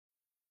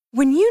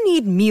When you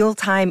need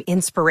mealtime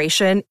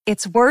inspiration,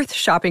 it's worth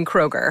shopping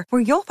Kroger,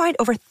 where you'll find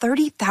over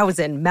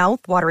 30,000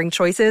 mouth-watering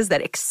choices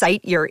that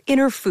excite your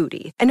inner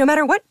foodie. And no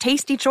matter what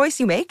tasty choice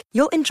you make,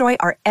 you'll enjoy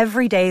our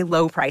everyday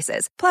low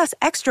prices, plus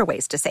extra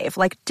ways to save,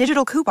 like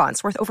digital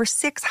coupons worth over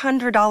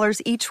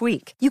 $600 each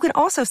week. You can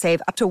also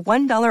save up to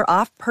 $1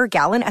 off per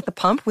gallon at the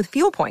pump with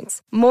fuel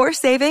points. More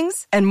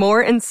savings and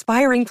more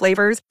inspiring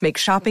flavors make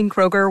shopping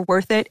Kroger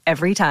worth it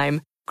every time.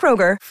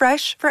 Kroger,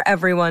 fresh for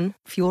everyone.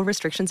 Fuel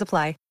restrictions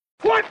apply.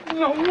 What in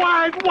the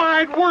wide,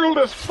 wide world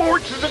of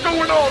sports is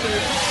going on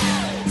here?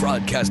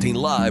 Broadcasting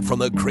live from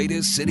the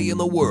greatest city in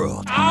the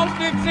world.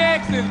 Austin,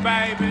 Texas,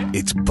 baby.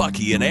 It's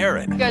Bucky and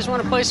Aaron. You guys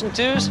want to play some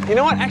twos? You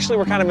know what? Actually,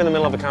 we're kind of in the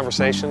middle of a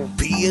conversation.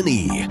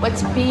 B&E.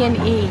 What's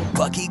B&E?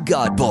 Bucky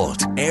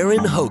Godbolt,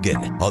 Aaron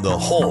Hogan on the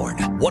Horn,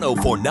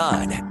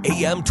 104.9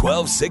 AM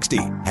 1260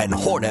 and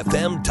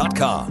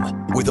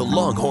hornfm.com, where the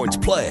Longhorns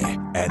play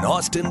and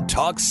Austin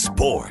talks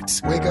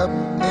sports. Wake up,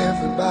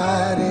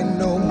 everybody,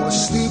 no more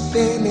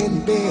sleeping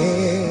in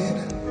bed.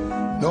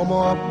 No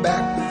more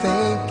back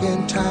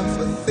thinking, time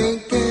for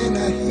thinking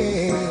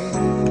ahead.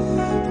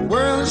 The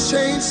world has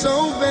changed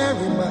so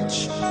very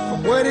much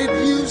from what it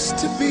used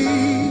to be.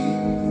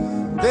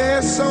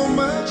 There's so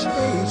much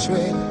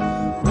hatred,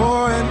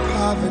 war and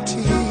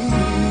poverty.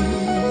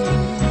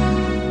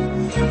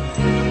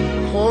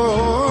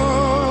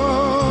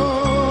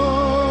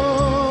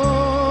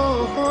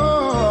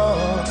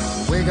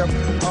 Wake up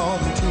all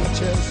the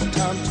teachers,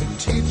 time to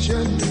teach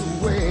a new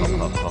way.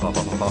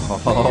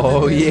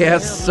 Oh,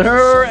 yes,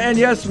 sir, and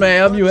yes,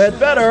 ma'am, you had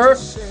better.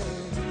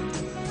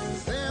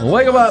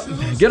 Wake them up,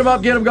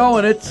 get them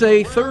going. It's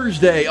a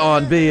Thursday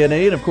on B&E,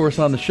 and of course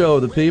on the show,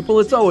 the people.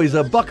 It's always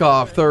a Buck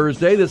Off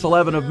Thursday, this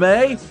 11th of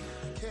May.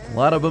 A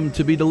lot of them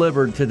to be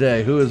delivered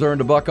today. Who has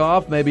earned a buck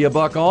off, maybe a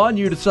buck on?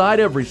 You decide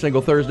every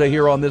single Thursday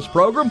here on this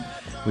program.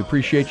 We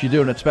appreciate you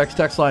doing it. Specs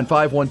text line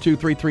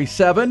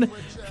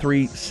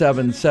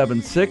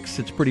 512-337-3776.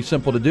 It's pretty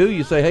simple to do.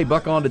 You say, hey,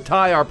 buck on to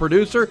Ty, our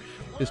producer.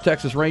 His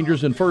Texas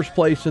Rangers in first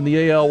place in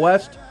the AL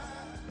West.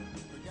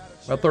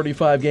 About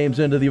 35 games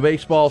into the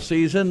baseball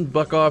season.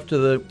 Buck off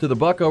to the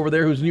Buck over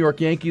there, whose New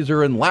York Yankees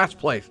are in last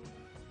place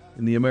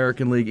in the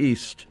American League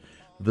East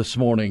this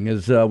morning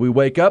as we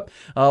wake up.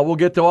 We'll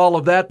get to all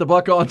of that, the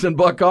Buck-ons and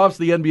Buck-offs,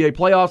 the NBA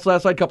playoffs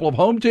last night, a couple of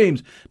home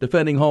teams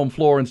defending home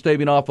floor and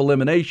staving off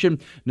elimination.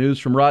 News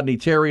from Rodney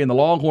Terry and the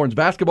Longhorns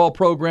basketball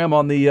program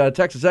on the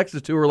Texas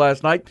Exes Tour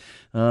last night.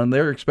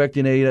 They're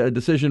expecting a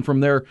decision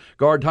from their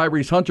guard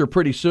Tyrese Hunter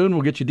pretty soon.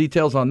 We'll get you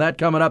details on that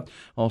coming up.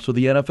 Also,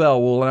 the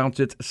NFL will announce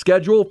its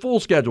full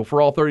schedule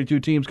for all 32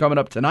 teams coming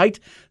up tonight.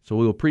 So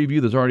we'll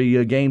preview. There's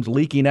already games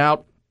leaking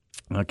out.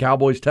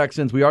 Cowboys,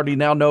 Texans. We already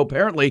now know,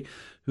 apparently,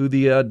 who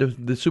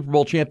the Super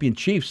Bowl champion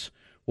Chiefs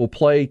will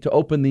play to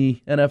open the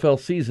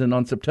NFL season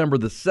on September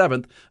the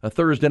 7th, a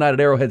Thursday night at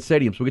Arrowhead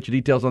Stadium. So we'll get you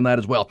details on that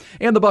as well.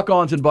 And the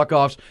Buck-ons and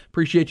Buck-offs.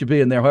 Appreciate you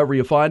being there. However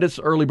you find us,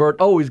 Early Bird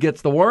always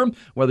gets the worm,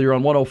 whether you're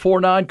on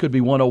 104.9, could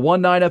be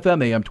 101.9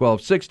 FM, AM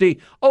 1260,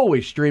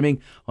 always streaming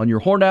on your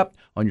Horn app,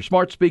 on your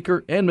smart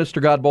speaker, and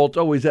Mr. Godbolt's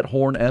always at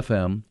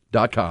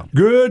hornfm.com.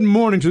 Good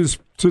morning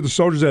to the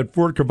soldiers at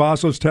Fort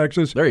Cavazos,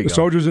 Texas. There you go. The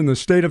soldiers in the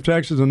state of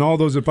Texas and all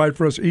those that fight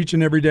for us each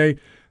and every day.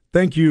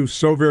 Thank you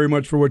so very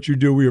much for what you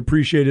do. We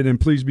appreciate it, and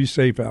please be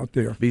safe out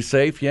there. Be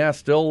safe, yeah.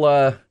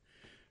 Still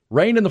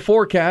rain in the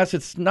forecast.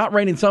 It's not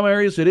raining in some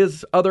areas. It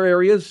is other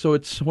areas, so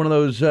it's one of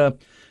those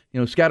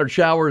scattered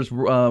showers,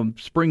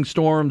 spring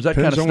storms, that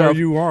kind of stuff. Depends on where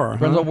you are.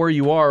 Depends on where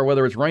you are,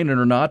 whether it's raining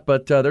or not.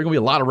 But there's going to be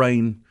a lot of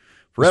rain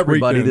for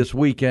everybody this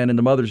weekend and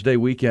the Mother's Day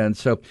weekend.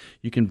 So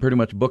you can pretty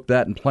much book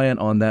that and plan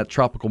on that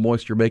tropical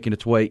moisture making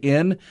its way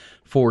in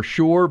for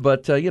sure.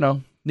 But,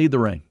 need the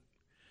rain.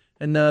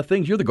 And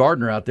things, you're the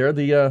gardener out there.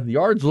 The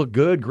yards look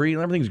good, green.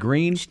 Everything's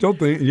green. Still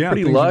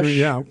pretty lush. Green,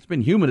 yeah. It's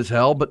been humid as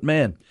hell, but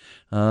man,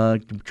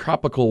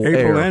 tropical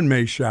April air. and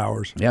May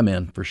showers. Yeah,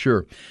 man, for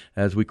sure.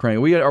 As we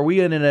crank, are we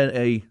in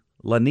a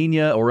La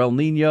Nina or El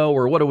Nino,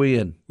 or what are we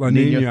in? La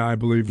Nina, I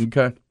believe.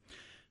 Okay.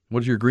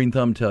 What does your green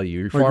thumb tell you?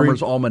 Your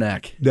farmer's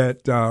almanac.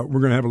 That we're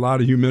going to have a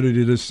lot of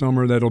humidity this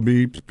summer. That'll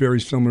be very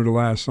similar to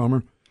last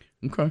summer.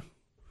 Okay.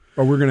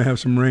 But we're going to have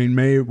some rain.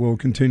 May will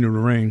continue to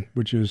rain,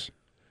 which is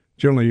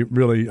generally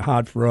really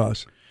hot for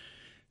us.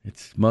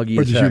 It's muggy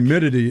but as the heck.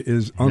 humidity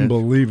is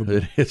unbelievable.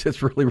 It is.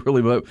 It's really,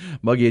 really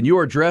muggy. And you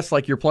are dressed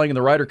like you're playing in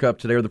the Ryder Cup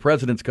today or the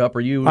President's Cup.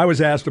 Are you? I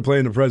was asked to play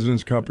in the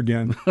President's Cup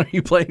again. Are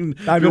you playing?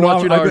 I've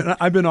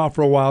been off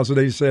for a while, so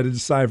they said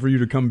it's time for you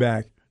to come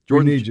back.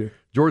 We need you.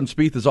 Jordan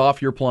Spieth is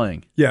off. You're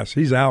playing. Yes,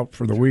 he's out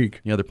for the week.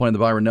 Yeah, they're playing the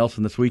Byron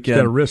Nelson this weekend.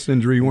 He's got a wrist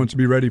injury. He wants to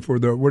be ready for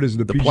the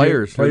PGA,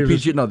 players. The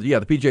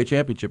PGA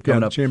Championship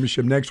coming up. The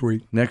championship next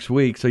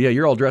week. So yeah,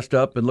 you're all dressed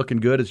up and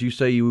looking good. As you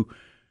say,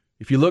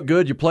 if you look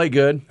good, you play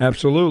good.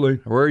 Absolutely.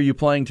 Where are you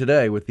playing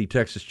today with the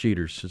Texas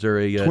Cheaters? Is there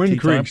a Twin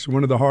Creeks,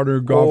 one of the harder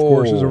golf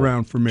courses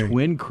around for me.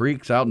 Twin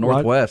Creeks out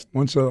northwest.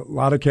 Wants a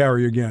lot of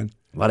carry again.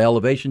 A lot of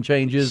elevation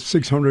changes.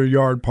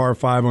 600-yard par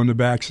 5 on the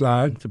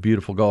backside. It's a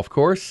beautiful golf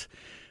course.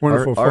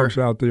 Wonderful folks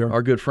out there.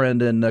 Our good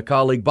friend and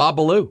colleague Bob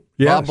Ballou.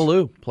 Yes. Bob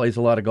Ballou plays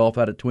a lot of golf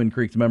out at Twin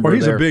Creeks. Member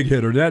He's there. a big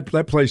hitter.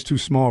 That play's too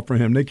small for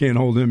him. They can't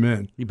hold him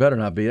in. He better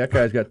not be. That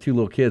guy's got 2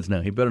 little kids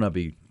now. He better not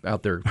be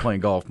out there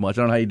playing golf much.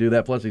 I don't know how you do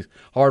that. Plus, he's a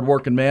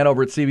hard-working man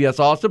over at CBS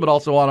Austin, but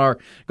also on our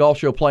golf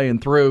show Playing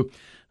Through,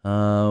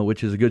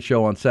 which is a good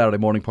show on Saturday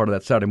morning, part of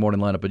that Saturday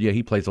morning lineup. But, yeah,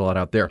 he plays a lot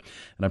out there.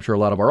 And I'm sure a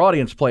lot of our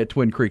audience play at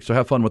Twin Creeks. So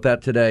have fun with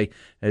that today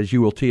as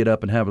you will tee it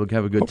up and have a good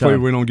Hopefully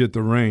time. we don't get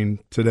the rain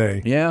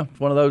today. Yeah, it's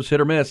one of those hit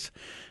or miss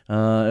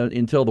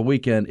until the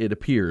weekend, it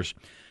appears.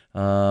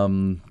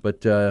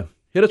 But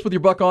hit us with your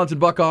buck-ons and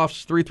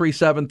buck-offs,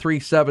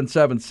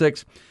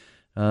 337-3776.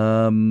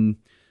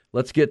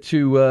 Let's get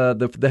to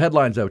the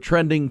headlines, though.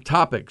 Trending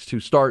topics to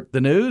start the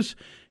news.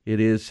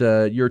 It is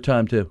your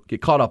time to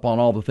get caught up on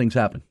all the things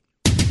happening.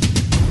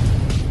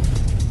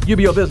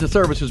 UBEO Business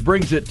Services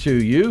brings it to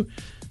you.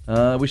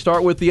 We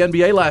start with the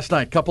NBA last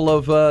night. A couple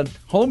of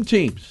home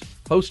teams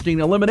hosting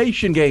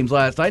elimination games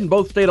last night, and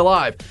both stayed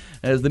alive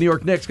as the New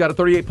York Knicks got a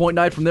 38-point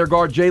night from their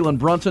guard Jalen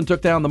Brunson,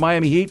 took down the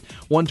Miami Heat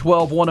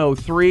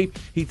 112-103.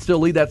 Heat still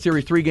lead that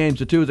series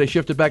 3-2 as they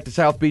shifted back to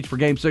South Beach for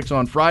Game 6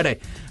 on Friday.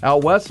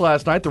 Out west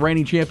last night, the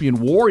reigning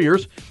champion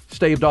Warriors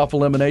staved off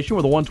elimination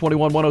with a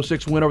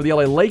 121-106 win over the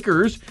LA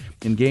Lakers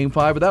in Game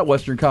 5 of that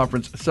Western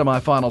Conference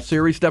semifinal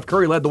series. Steph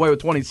Curry led the way with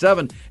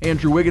 27.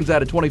 Andrew Wiggins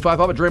added 25.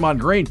 How about Draymond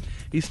Green?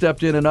 He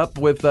stepped in and up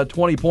with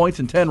 20 points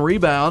and 10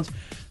 rebounds.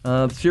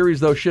 The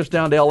series, though, shifts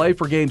down to LA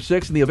for Game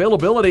 6, and the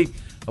availability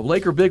of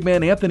Laker big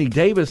man Anthony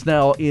Davis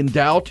now in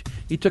doubt.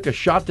 He took a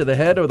shot to the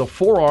head or the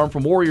forearm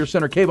from Warriors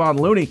center Kevon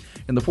Looney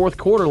in the fourth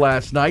quarter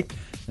last night,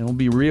 and will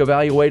be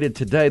reevaluated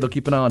today. They'll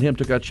keep an eye on him.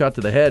 Took that shot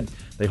to the head.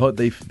 They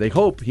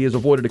hope he has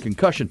avoided a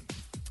concussion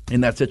in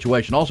that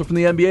situation. Also from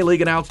the NBA,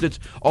 League announced its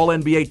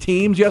All-NBA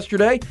teams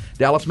yesterday.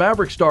 Dallas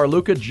Mavericks star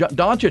Luka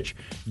Doncic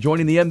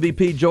joining the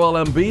MVP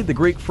Joel Embiid, the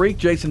Greek Freak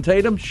Jason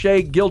Tatum,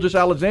 Shai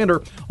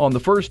Gilgeous-Alexander on the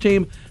first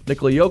team,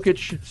 Nikola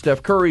Jokic,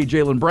 Steph Curry,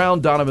 Jaylen Brown,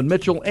 Donovan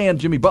Mitchell, and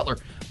Jimmy Butler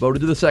voted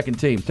to the second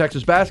team.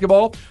 Texas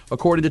basketball,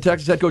 according to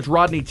Texas head coach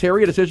Rodney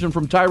Terry, a decision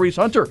from Tyrese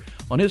Hunter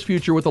on his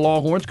future with the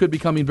Longhorns could be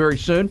coming very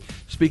soon.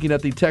 Speaking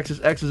at the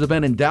Texas X's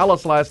event in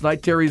Dallas last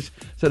night, Terry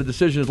said a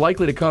decision is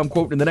likely to come,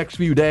 quote, in the next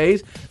few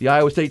days. The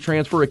Iowa State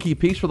transfer, a key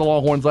piece for the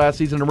Longhorns last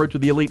season, en route to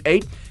the Elite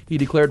Eight. He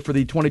declared for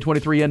the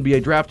 2023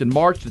 NBA draft in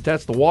March to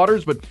test the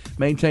waters, but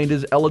maintained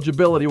his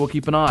eligibility. We'll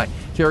keep an eye.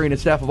 Terry and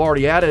his staff have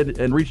already added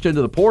and reached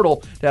into the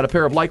portal to add a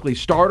pair of likely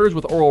starters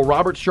with Oral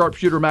Roberts,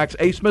 sharpshooter Max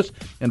Asmus,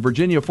 and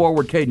Virginia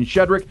forward Caden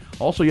Shedrick.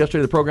 Also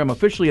yesterday, the program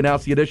officially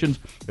announced the additions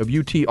of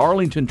UT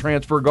Arlington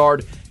transfer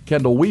guard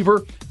Kendall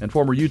Weaver and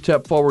former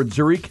UTEP forward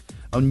Zurich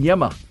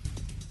Onyema.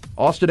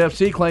 Austin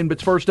FC claimed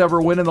its first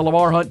ever win in the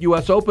Lamar Hunt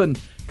U.S. Open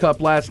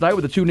Cup last night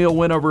with a 2-0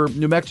 win over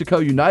New Mexico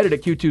United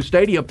at Q2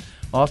 Stadium.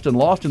 Austin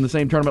lost in the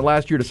same tournament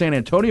last year to San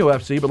Antonio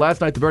FC, but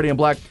last night the Verde and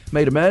Black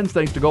made amends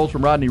thanks to goals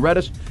from Rodney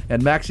Redis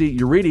and Maxi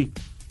Uridi.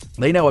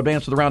 They now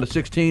advance to the round of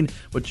 16,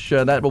 which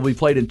that will be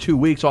played in 2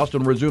 weeks.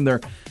 Austin will resume their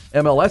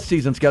MLS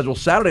season schedule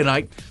Saturday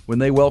night when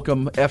they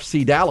welcome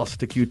FC Dallas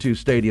to Q2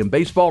 Stadium.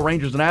 Baseball,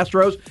 Rangers and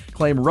Astros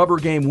claim rubber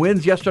game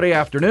wins yesterday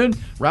afternoon.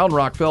 Round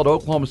Rock fell to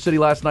Oklahoma City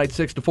last night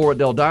 6-4 at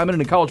Dell Diamond.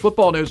 And in college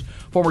football news,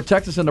 former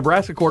Texas and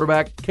Nebraska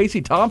quarterback Casey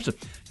Thompson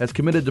has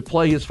committed to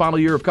play his final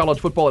year of college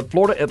football at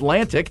Florida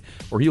Atlantic,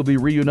 where he'll be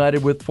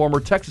reunited with former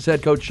Texas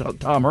head coach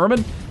Tom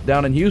Herman.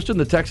 Down in Houston,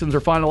 the Texans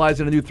are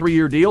finalizing a new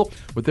 3-year deal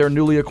with their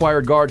newly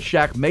acquired guard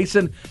Shaq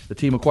Mason. The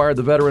team acquired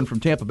the veteran from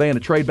Tampa Bay in a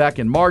trade back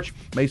in March.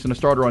 Mason, a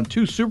starter on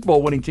 2 Super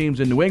Bowl winning teams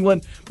in New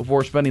England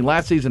before spending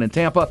last season in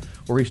Tampa,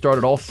 where he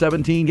started all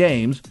 17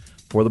 games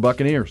for the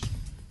Buccaneers.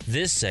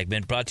 This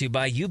segment brought to you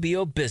by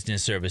UBEO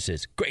Business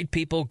Services. Great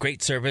people,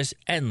 great service,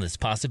 endless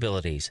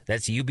possibilities.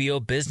 That's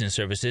UBEO Business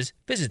Services.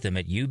 Visit them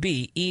at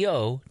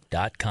ubeo.com.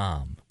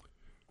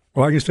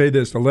 Well, I can say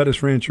this. The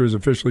lettuce rancher is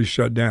officially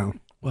shut down.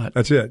 What?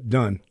 That's it.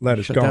 Done.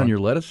 Lettuce Shut gone. down your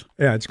lettuce?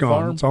 Yeah, it's gone.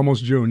 farm? It's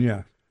almost June,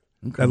 yeah.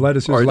 Okay. That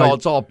lettuce is All right, like...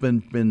 it's all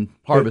been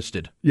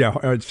harvested. Yeah,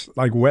 it's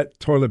like wet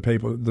toilet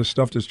paper. The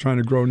stuff that's trying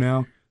to grow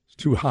now is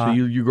too hot. So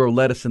you grow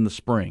lettuce in the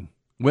spring,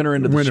 winter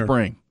into the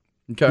spring.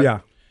 Okay. Yeah.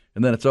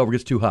 And then it's over, it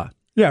gets too hot.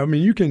 Yeah, I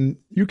mean, you can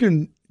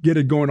get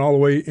it going all the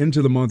way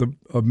into the month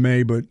of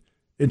May, but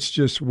it's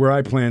just where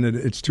I planted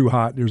it, it's too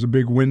hot. There's a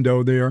big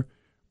window there,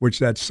 which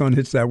that sun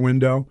hits that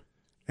window,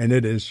 and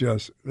it is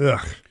just,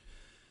 ugh,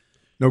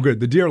 no good.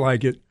 The deer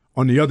like it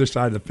on the other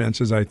side of the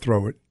fence as I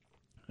throw it.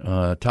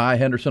 Ty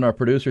Henderson, our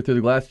producer, through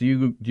the glass.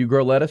 Do you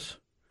grow lettuce?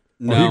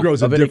 No. Well, he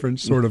grows a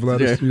different sort of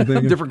lettuce. You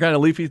think? Different kind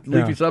of leafy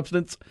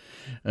substance.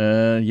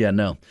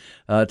 No.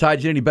 Ty,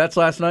 did you any bets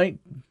last night?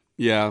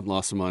 Yeah,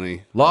 lost some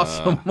money.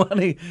 Some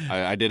money.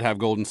 I did have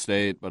Golden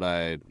State, but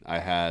I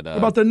had. What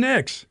about the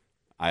Knicks?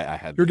 I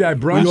had your guy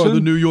Brunson. We are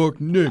the New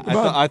York Knicks.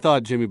 I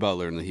thought Jimmy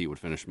Butler and the Heat would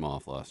finish them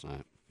off last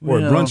night.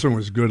 Boy, Brunson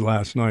was good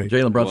last night.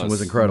 Jalen Brunson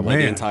was incredible.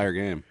 The entire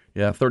game.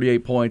 Yeah,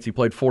 38 points. He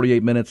played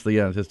 48 minutes.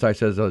 As Ty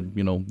says,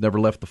 never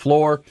left the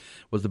floor.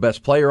 Was the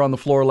best player on the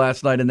floor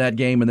last night in that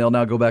game, and they'll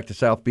now go back to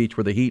South Beach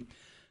where the Heat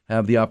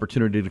have the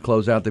opportunity to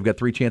close out. They've got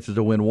 3 chances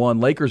to win 1.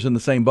 Lakers in the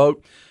same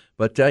boat.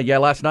 But,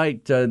 last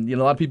night, a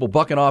lot of people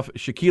bucking off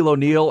Shaquille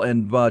O'Neal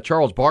and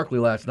Charles Barkley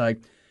last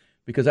night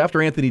because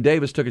after Anthony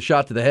Davis took a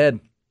shot to the head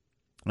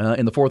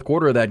in the fourth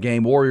quarter of that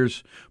game,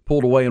 Warriors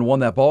pulled away and won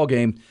that ball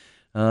game.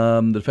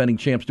 The defending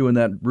champs doing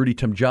that Rudy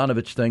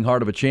Tomjanovich thing,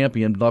 heart of a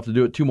champion. They'll have to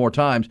do it 2 more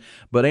times.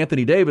 But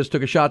Anthony Davis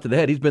took a shot to the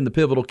head. He's been the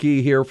pivotal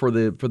key here for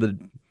the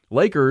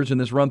Lakers in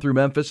this run through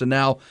Memphis, and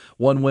now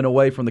 1 win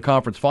away from the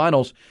conference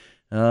finals.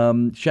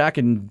 Shaq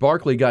and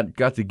Barkley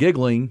got to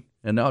giggling,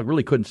 and now I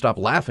really couldn't stop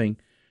laughing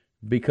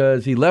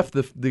because he left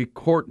the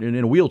court in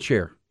a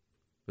wheelchair.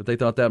 But they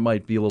thought that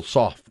might be a little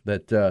soft,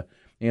 that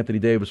Anthony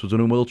Davis was in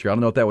a wheelchair. I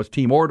don't know if that was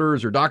team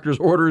orders or doctor's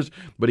orders,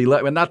 but he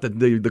left, not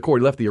the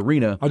court, he left the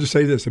arena. I'll just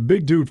say this. A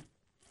big dude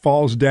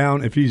falls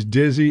down. If he's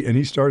dizzy and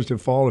he starts to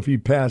fall, if he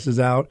passes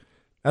out,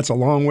 that's a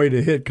long way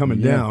to hit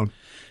coming down.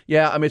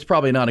 Yeah, I mean, it's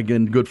probably not a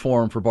good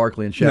form for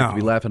Barkley and Shaq to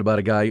be laughing about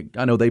a guy.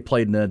 I know they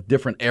played in a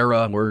different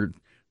era where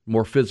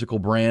more physical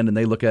brand, and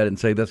they look at it and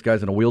say, this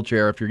guy's in a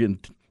wheelchair if you're getting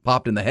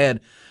popped in the head.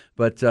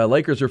 But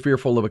Lakers are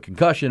fearful of a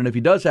concussion, and if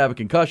he does have a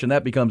concussion,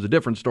 that becomes a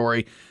different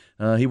story.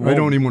 I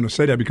don't even want to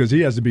say that because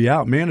he has to be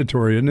out,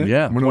 mandatory, isn't it?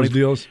 Yeah. One of those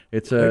deals.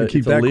 It's a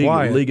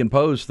league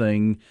imposed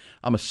thing.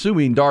 I'm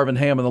assuming Darvin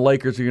Ham and the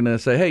Lakers are going to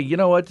say, hey, you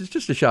know what, it's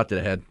just a shot to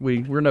the head.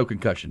 We're no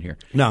concussion here.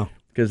 No.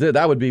 Because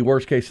that would be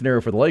worst case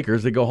scenario for the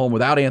Lakers. They go home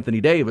without Anthony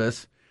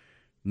Davis.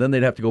 Then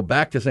they'd have to go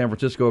back to San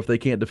Francisco if they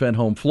can't defend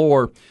home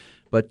floor.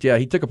 But, yeah,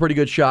 he took a pretty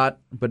good shot,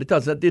 but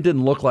it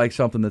didn't look like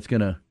something that's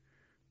going to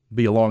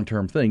be a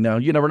long-term thing. Now,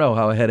 you never know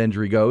how a head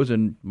injury goes,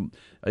 and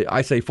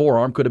I say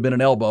forearm, could have been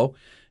an elbow,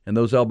 and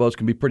those elbows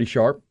can be pretty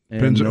sharp.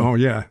 And,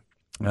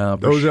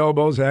 those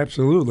elbows,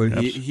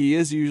 absolutely. He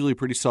is usually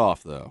pretty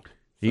soft, though.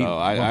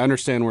 I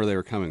understand where they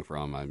were coming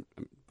from,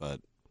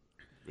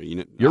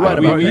 you're right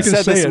about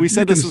that. We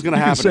said this was going to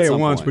happen. You can say at it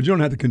some once, point. but you don't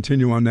have to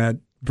continue on that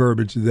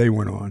verbiage that they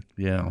went on.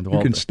 Yeah,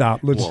 you can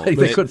stop. They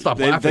couldn't stop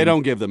laughing. They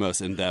don't give the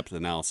most in-depth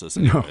analysis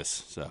anyways.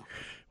 So.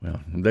 Well,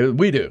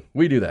 we do.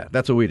 We do that.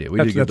 That's what we do. We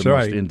do give the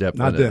most in-depth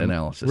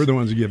analysis. We're the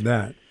ones who give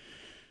that.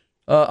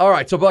 All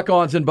right, so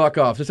buck-ons and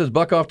buck-offs. This says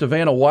buck-off to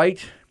Vanna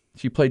White.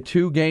 She played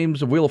 2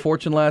 games of Wheel of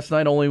Fortune last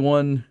night, only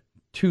won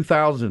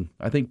 $2,000.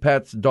 I think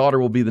Pat's daughter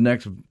will be the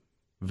next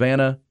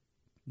Vanna.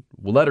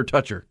 We'll let her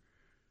touch her.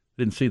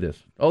 Didn't see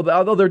this.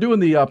 Although they're doing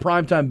the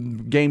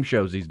primetime game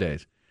shows these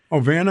days. Oh,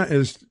 Vanna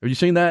is... Have you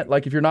seen that?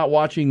 Like, if you're not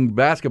watching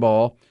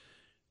basketball,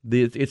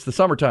 it's the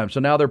summertime, so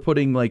now they're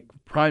putting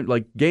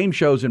game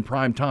shows in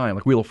prime time,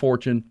 like Wheel of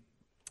Fortune.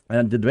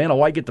 And did Vanna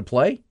White get to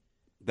play?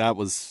 That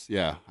was she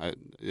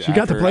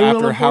got to play Wheel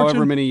of Fortune? After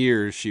however many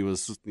years she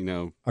was,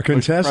 a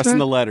contestant, pressing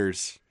the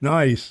letters.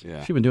 Nice.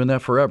 Yeah. She's been doing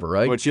that forever,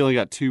 right? But she only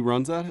got 2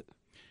 runs at it.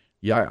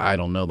 Yeah, I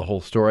don't know the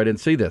whole story. I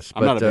didn't see this.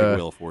 I'm not a big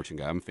Wheel of Fortune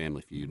guy. I'm a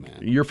Family Feud man.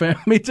 You're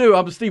me too.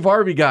 I'm a Steve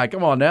Harvey guy.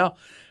 Come on now.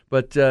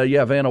 But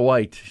Vanna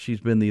White, she's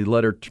been the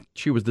letter.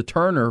 She was the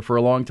Turner for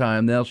a long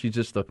time. Now she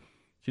just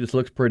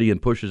looks pretty and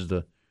pushes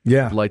the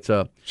lights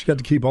up. She got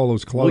to keep all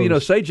those clothes. Well,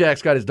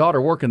 Sajak's got his daughter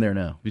working there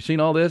now. Have you seen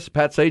all this?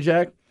 Pat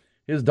Sajak,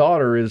 his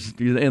daughter is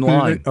in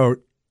line. Oh,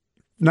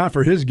 not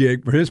for his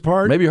gig, for his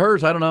part? Maybe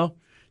hers. I don't know.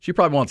 She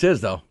probably wants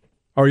his though.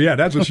 Oh yeah,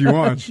 that's what she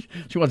wants.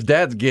 She wants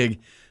Dad's gig.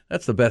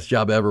 That's the best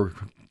job ever.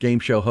 Game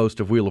show host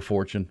of Wheel of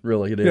Fortune.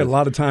 Really, it is. He had a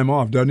lot of time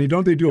off, doesn't he?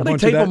 Don't they do a bunch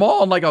of that? They tape them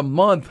all in like a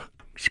month.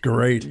 It's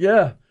great.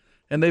 Yeah.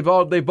 And they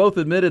both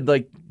admitted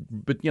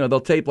they'll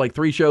tape like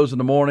 3 shows in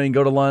the morning,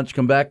 go to lunch,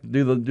 come back,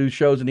 do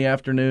shows in the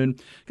afternoon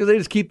because they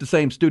just keep the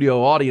same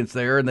studio audience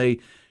there, and they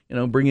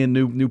bring in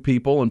new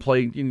people and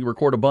play,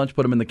 record a bunch,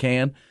 put them in the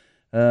can,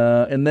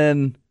 and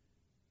then,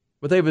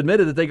 but they've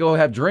admitted that they go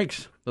have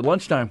drinks at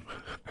lunchtime,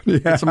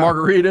 get some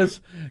margaritas,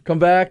 come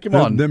back, come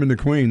on. Them and the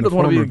Queen,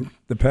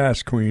 the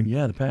past Queen.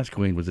 Yeah, the past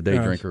Queen was a day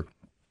drinker.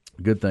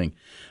 Good thing.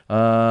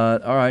 All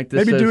right,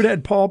 maybe dude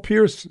had Paul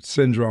Pierce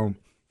syndrome.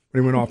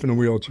 When he went off in a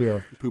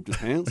wheelchair. He pooped his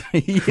pants?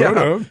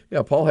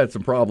 Yeah, Paul had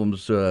some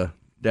problems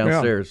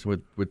downstairs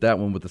with that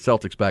one with the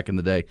Celtics back in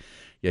the day.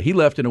 Yeah, he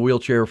left in a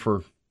wheelchair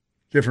for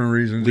different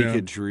reasons.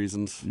 Leakage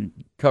reasons.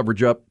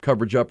 Coverage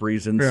up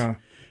reasons. Yeah.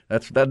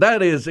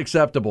 That is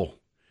acceptable.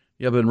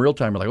 Yeah, but in real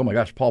time, you're like, oh my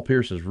gosh, Paul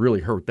Pierce is really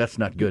hurt. That's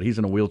not good. He's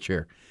in a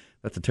wheelchair.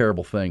 That's a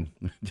terrible thing.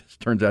 It just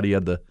turns out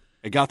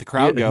it got the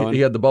crowd going. He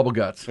had the bubble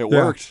guts. It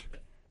worked.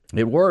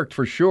 It worked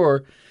for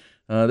sure.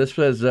 This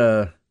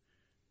says...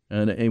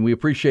 And we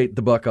appreciate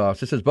the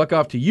buck-offs. It says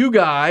buck-off to you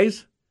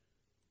guys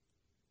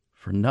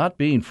for not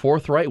being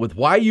forthright with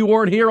why you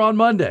weren't here on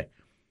Monday.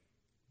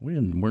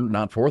 We're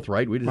not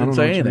forthright. We just didn't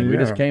say anything. We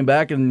just came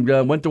back and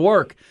went to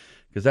work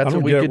because that's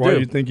what we could do. I don't get why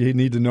you think you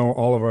need to know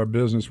all of our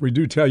business. We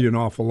do tell you an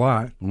awful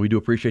lot. We do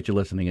appreciate you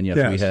listening. And, yes,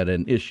 we had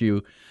an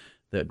issue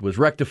that was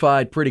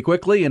rectified pretty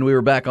quickly, and we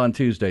were back on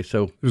Tuesday.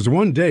 So it was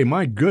one day.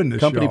 My goodness,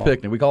 company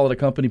picnic. We call it a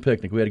company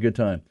picnic. We had a good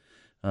time.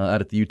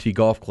 Out at the UT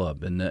Golf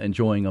Club and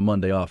enjoying a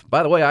Monday off.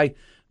 By the way, I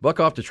buck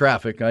off to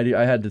traffic.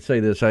 I had to say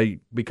this.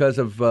 Because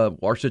of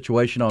our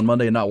situation on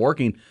Monday and not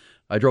working,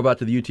 I drove out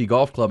to the UT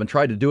Golf Club and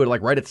tried to do it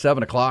like right at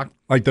 7 o'clock.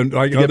 Like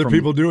other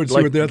people do it,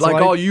 see what that's like?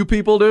 Like all you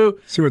people do?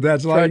 See what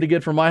that's like? Trying to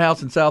get from my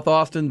house in South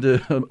Austin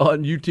to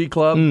on UT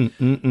Club.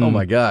 Oh,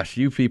 my gosh.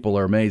 You people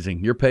are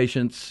amazing. Your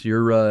patience,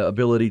 your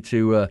ability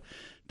to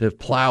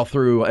plow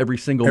through every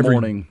single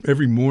morning.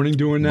 Every morning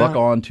doing that? Buck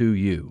on to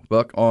you.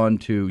 Buck on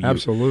to you.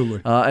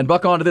 Absolutely. And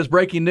buck on to this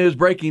breaking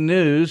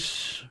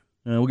news.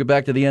 We'll get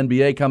back to the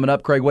NBA coming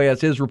up. Craig Way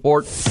has his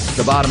report at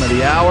the bottom of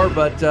the hour.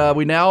 But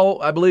we now,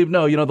 I believe,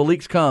 know, the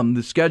leaks come.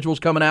 The schedule's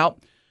coming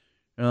out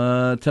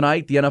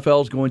tonight. The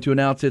NFL is going to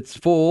announce its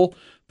full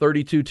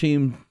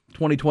 32-team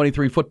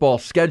 2023 football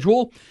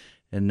schedule.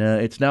 And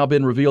it's now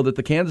been revealed that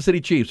the Kansas City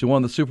Chiefs, who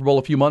won the Super Bowl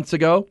a few months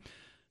ago,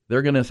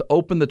 they're going to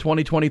open the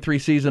 2023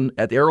 season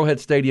at the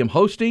Arrowhead Stadium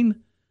hosting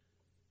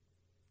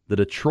the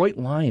Detroit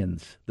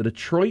Lions. The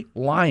Detroit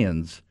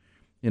Lions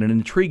in an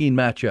intriguing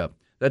matchup.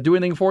 That do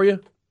anything for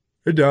you?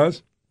 It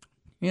does.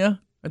 Yeah,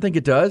 I think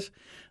it does.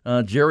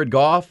 Jared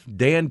Goff,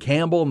 Dan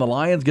Campbell, and the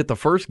Lions get the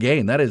first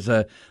game. That is,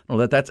 I don't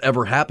know that's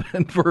ever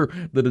happened for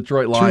the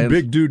Detroit Lions.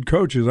 Two big dude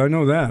coaches, I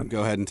know that.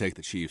 Go ahead and take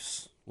the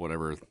Chiefs,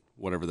 whatever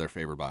they're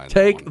favored by.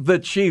 Take the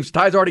Chiefs.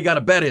 Ty's already got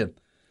a bet in.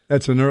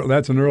 That's an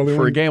early for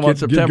one. A game on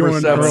September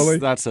 7th.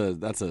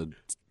 That's a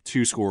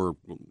 2-score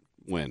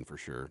win for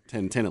sure.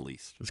 10 at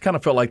least. It's kind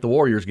of felt like the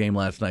Warriors game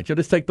last night. You'll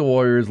just take the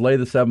Warriors, lay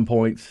the 7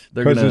 points.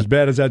 Because as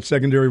bad as that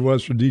secondary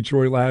was for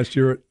Detroit last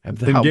year,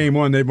 in game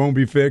one they won't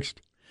be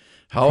fixed.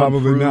 Probably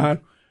improved?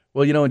 Not.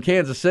 Well, in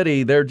Kansas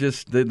City,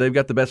 they've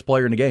got the best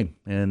player in the game,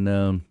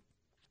 and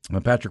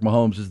Patrick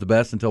Mahomes is the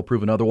best until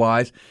proven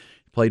otherwise.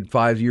 Played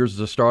 5 years as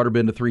a starter,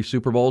 been to 3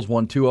 Super Bowls,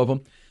 won 2 of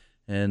them,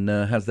 and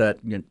has that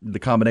the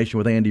combination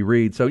with Andy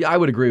Reid. So yeah, I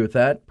would agree with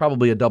that.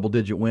 Probably a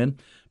double-digit win.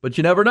 But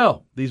you never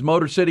know. These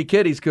Motor City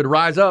Kitties could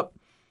rise up.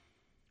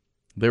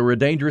 They were a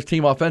dangerous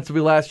team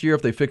offensively last year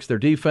if they fixed their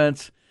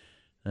defense.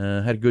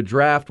 Had a good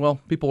draft.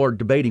 Well, people are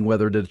debating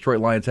whether the Detroit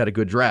Lions had a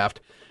good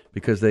draft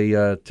because they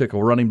took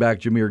a running back,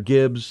 Jahmyr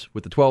Gibbs,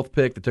 with the 12th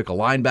pick. They took a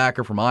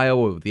linebacker from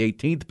Iowa with the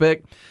 18th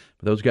pick.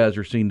 But those guys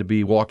are seen to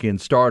be walk-in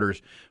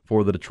starters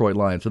for the Detroit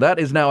Lions. So that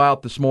is now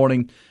out this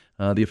morning.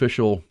 The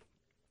official,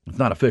 it's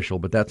not official,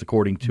 but that's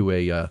according to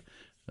a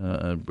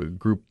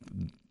group.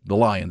 The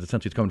Lions,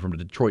 essentially, it's coming from the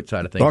Detroit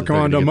side of things. Buck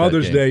on to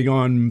Mother's Day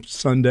on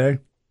Sunday.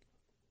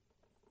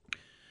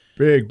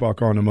 Big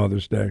buck on to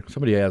Mother's Day.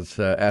 Somebody has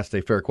asked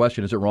a fair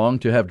question. Is it wrong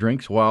to have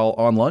drinks while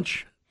on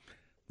lunch?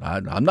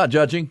 I'm not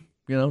judging.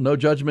 No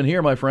judgment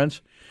here, my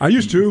friends. I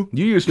used to.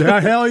 You used to. Yeah,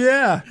 hell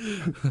yeah.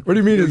 What do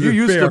you mean is you it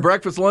used fair? To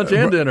breakfast, lunch,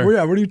 and dinner. Well,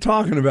 yeah, what are you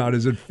talking about?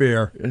 Is it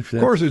fair? Of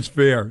course it's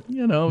fair.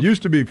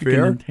 Used to be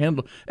fair.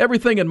 Handle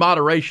everything in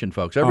moderation,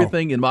 folks.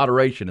 Everything in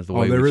moderation is the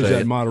way we say it. There is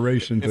that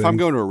moderation thing. If I'm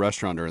going to a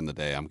restaurant during the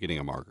day, I'm getting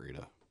a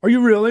margarita. Are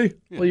you really?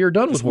 Yeah. Well, you're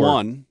done with work.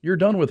 One. You're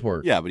done with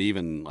work. Yeah, but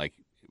even like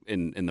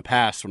in the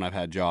past when I've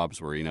had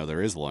jobs where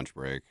there is lunch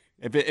break,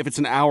 if it's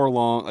an hour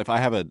long,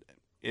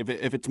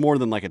 if it's more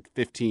than like a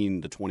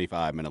 15 to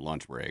 25 minute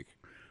lunch break,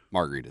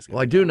 margaritas. Well,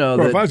 I do know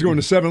that if I was going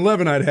to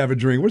 7-Eleven, I'd have a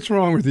drink. What's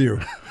wrong with you?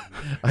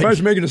 If I was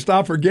making a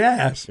stop for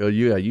gas. Oh,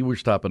 yeah, you were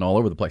stopping all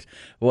over the place.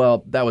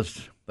 Well, that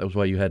was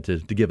why you had to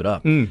give it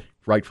up,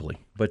 rightfully.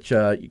 But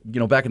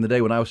back in the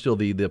day when I was still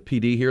the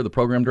PD here, the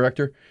program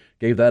director,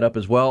 gave that up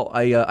as well.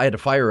 I had to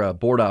fire a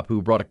board op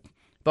who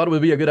thought it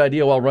would be a good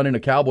idea while running a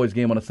Cowboys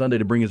game on a Sunday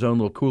to bring his own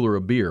little cooler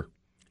of beer.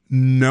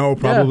 No,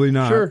 probably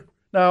not. Sure.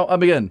 Now,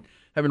 again,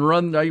 having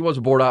run, I was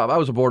a board op. I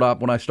was a board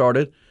op when I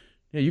started.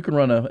 Yeah, you can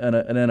run an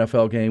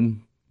NFL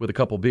game with a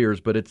couple beers,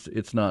 but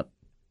it's not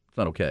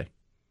okay.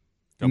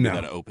 Don't be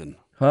that open.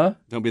 Huh?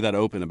 Don't be that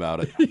open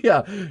about it.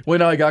 Yeah. Well,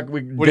 now do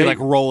you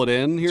roll it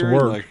in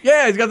here?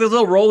 Yeah, he's got this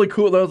little rolly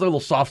cooler, little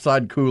soft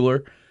side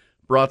cooler.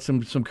 Brought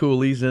some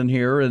coolies in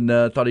here and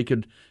thought he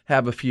could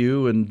have a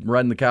few and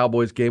run the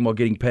Cowboys game while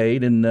getting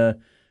paid. And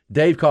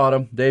Dave caught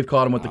him. Dave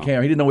caught him with the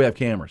camera. He didn't know we have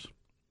cameras.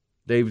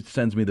 Dave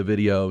sends me the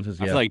video. Says,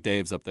 I feel like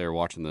Dave's up there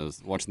watching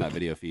that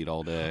video feed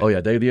all day. Oh, yeah,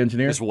 Dave the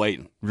engineer? Just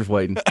waiting.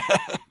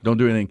 Don't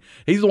do anything.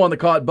 He's the one that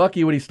caught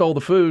Bucky when he stole the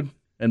food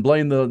and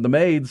blamed the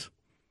maids.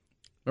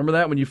 Remember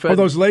that when you fed? Oh,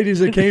 those ladies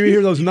that came in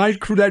here, that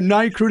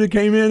night crew that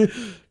came in.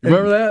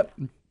 Remember that?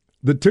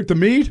 That took the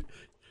meat?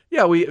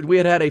 Yeah, we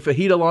had a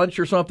fajita lunch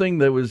or something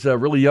that was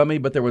really yummy,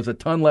 but there was a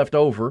ton left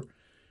over.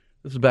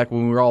 This is back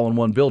when we were all in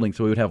one building,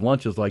 so we would have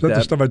lunches like that. That's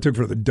the stuff I took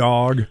for the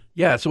dog.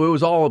 Yeah, so it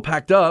was all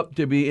packed up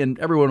to be, and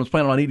everyone was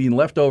planning on eating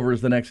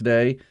leftovers the next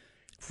day.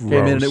 Gross.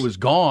 Came in and it was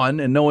gone,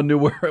 and no one knew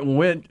where it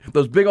went.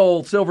 Those big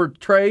old silver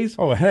trays.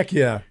 Oh, heck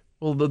yeah.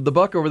 Well, the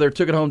buck over there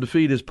took it home to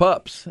feed his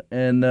pups,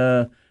 and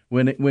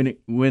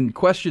when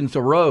questions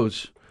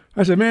arose,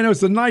 I said, man, it was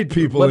the night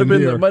people in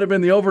here. Might have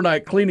been the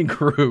overnight cleaning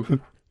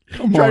crew.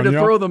 Tried to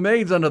throw the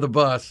maids under the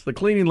bus, the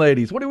cleaning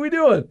ladies. What are we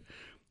doing?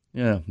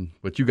 Yeah,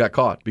 but you got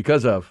caught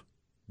because of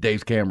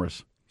Dave's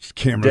cameras. These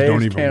cameras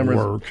don't even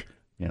work.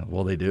 Yeah,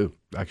 well, they do,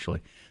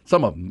 actually.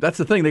 Some of them. That's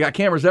the thing. They got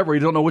cameras everywhere.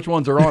 You don't know which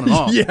ones are on and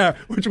off. Yeah,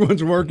 which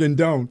ones work and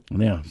don't.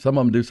 Yeah, some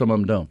of them do, some of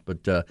them don't.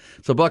 But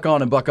so buck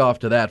on and buck off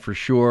to that for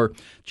sure.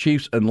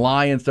 Chiefs and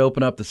Lions to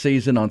open up the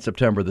season on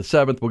September the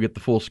 7th. We'll get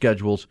the full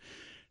schedules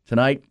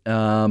tonight,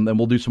 and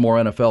we'll do some more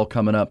NFL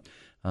coming up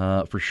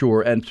for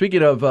sure. And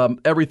speaking of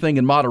everything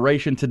in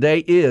moderation,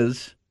 today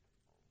is,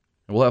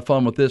 and we'll have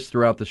fun with this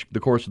throughout the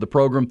course of the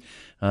program,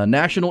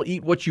 National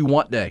Eat What You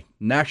Want Day.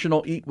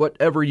 National Eat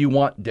Whatever You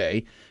Want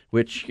Day,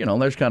 which,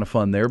 there's kind of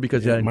fun there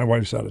because my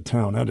wife's out of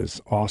town. That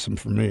is awesome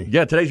for me.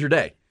 Yeah, today's your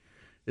day.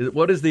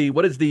 What is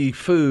the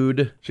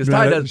food? She's been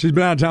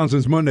out of town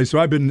since Monday, so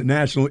I've been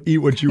National Eat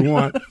What You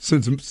Want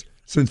since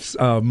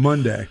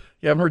Monday.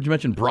 Yeah, I haven't heard you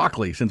mention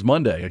broccoli since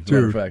Monday, as a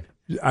matter of fact.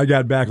 I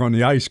got back on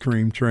the ice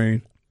cream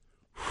train.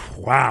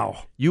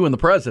 Wow. You and the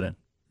president.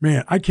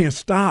 Man, I can't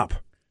stop.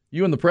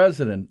 You and the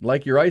president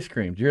like your ice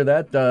cream. Did you hear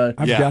that?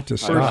 I've got to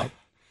stop. Did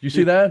you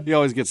see that? He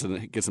always gets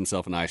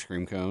himself an ice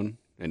cream cone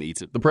and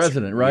eats it. The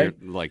president, right?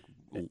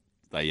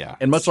 Yeah.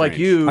 And much like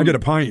you, I get a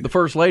pint. The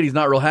first lady's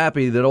not real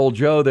happy that old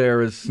Joe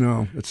there is.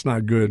 No, it's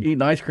not good.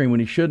 Eating ice cream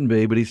when he shouldn't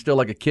be, but he's still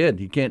like a kid.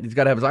 He's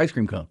got to have his ice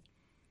cream cone.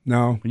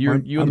 No, you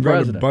and I'm the going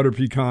president. to butter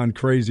pecan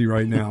crazy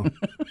right now.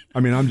 I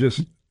mean,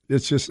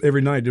 it's just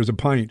every night there's a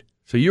pint.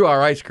 So you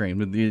are ice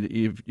cream.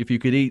 If you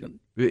could eat,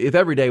 if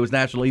every day was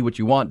National Eat What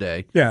You Want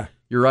Day, yeah,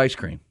 you're ice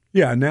cream.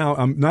 Yeah, now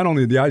I'm not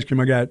only the ice cream,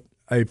 I got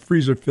a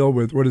freezer filled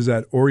with, what is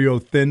that, Oreo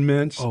Thin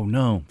Mints. Oh,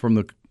 no, from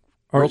the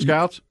Girl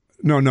Scouts?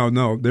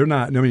 No, they're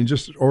not. I mean,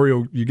 just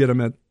Oreo, you get them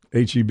at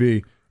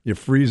H-E-B. You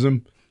freeze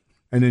them,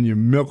 and then you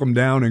milk them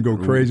down and go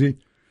crazy.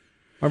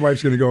 My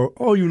wife's going to go,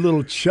 oh, you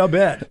little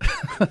chubette.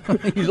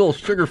 You little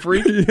sugar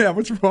freak. Yeah,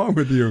 what's wrong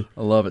with you?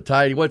 I love it.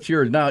 Ty, what's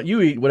yours? Now,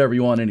 you eat whatever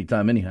you want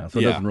anytime anyhow, so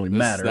it doesn't really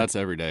matter. That's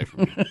every day for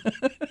me,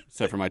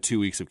 except for my 2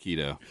 weeks of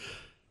keto.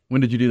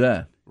 When did you do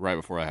that? Right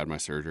before I had my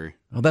surgery.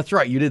 Oh, that's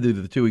right. You did do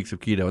the 2 weeks of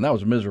keto, and that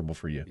was miserable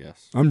for you.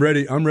 Yes. I'm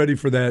ready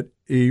for that,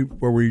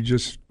 where we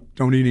just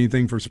don't eat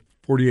anything for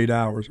 48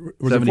 hours.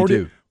 Was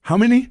 72. How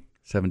many?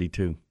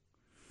 72.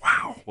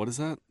 Wow. What is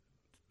that?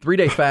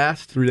 3-day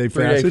fast. 3-day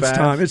fast.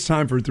 It's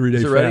time for a 3-day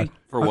fast. Is it ready?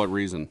 For what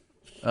reason?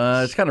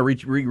 It's kind of wait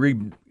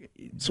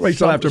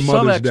till after Mother's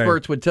some Day.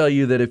 experts would tell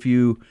you that if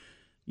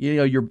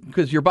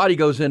because your body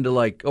goes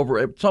into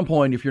at some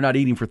point, if you're not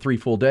eating for 3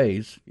 full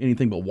days,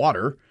 anything but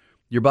water,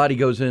 your body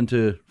goes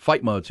into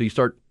fight mode. So you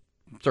starts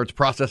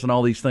processing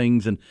all these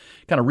things and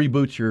kind of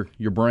reboots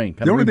your brain.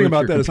 The only thing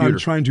about that is I'm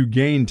trying to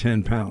gain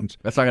 10 pounds.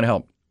 That's not going to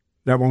help.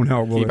 That won't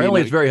help. Apparently,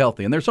 it's very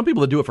healthy. And there's some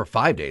people that do it for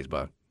 5 days,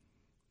 Bud.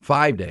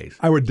 5 days.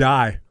 I would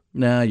die.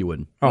 Nah, you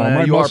wouldn't.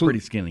 Oh, you are pretty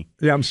skinny.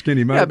 Yeah, I'm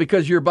skinny. Yeah,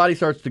 because your body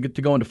starts to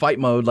go into fight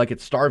mode like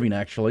it's starving,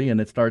 actually, and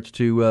it starts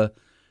to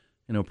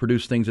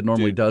produce things it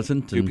normally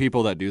doesn't. Do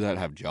people that do that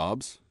have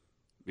jobs?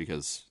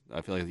 Because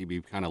I feel like you'd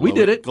be kind of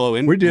low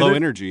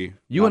energy.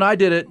 You and I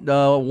did it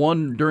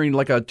one during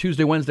like a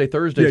Tuesday, Wednesday,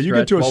 Thursday. Yeah, you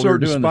get to a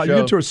certain spot. You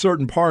get to a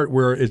certain part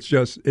where it's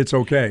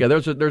okay. Yeah,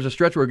 there's a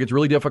stretch where it gets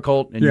really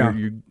difficult,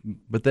 and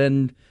but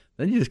then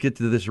you just get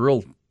to this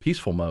real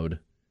peaceful mode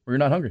where you're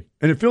not hungry,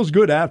 and it feels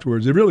good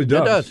afterwards. It really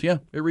does. It does. Yeah,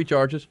 it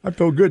recharges. I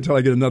feel good till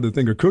I get another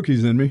thing of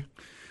cookies in me.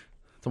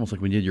 It's almost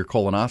like when you did your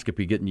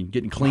colonoscopy,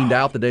 getting cleaned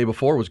out the day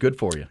before was good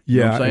for you. Yeah, you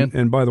know what I'm saying?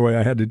 And by the way,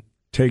 I had to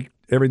take.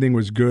 Everything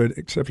was good,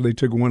 except for they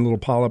took one little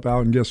polyp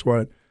out, and guess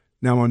what?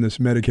 Now I'm on this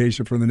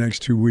medication for the next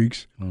 2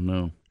 weeks. Oh,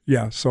 no.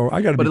 Yeah, so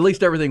I got to But at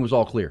least everything was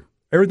all clear.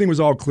 Everything was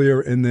all clear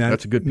in that.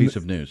 That's a good piece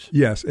of news.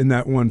 Yes, in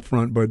that one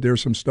front, but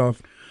there's some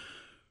stuff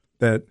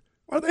that,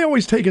 why are they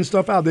always taking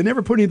stuff out? They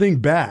never put anything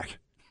back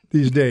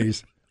these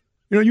days.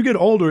 You get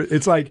older,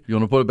 it's like. You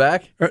want to put it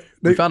back?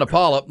 We found a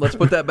polyp. Let's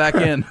put that back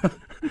in.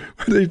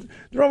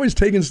 They're always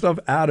taking stuff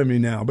out of me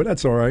now, but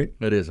that's all right.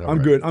 It is all right.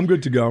 I'm good. I'm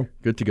good to go.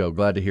 Good to go.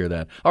 Glad to hear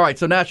that. All right,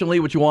 so National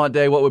Eat What You Want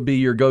Day, what would be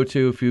your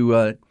go-to if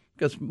you,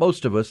 because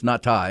most of us,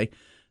 not Ty,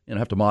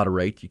 have to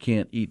moderate. You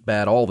can't eat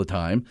bad all the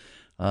time.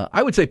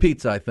 I would say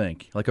pizza, I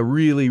think. Like a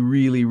really,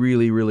 really,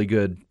 really, really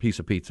good piece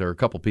of pizza or a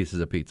couple pieces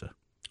of pizza.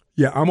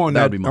 Yeah, I'm on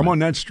that. I'm on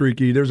that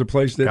streaky. There's a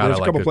place there's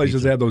a couple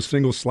places that have those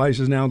single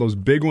slices now, those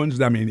big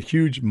ones. I mean,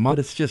 huge. But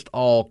it's just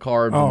all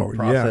carbs and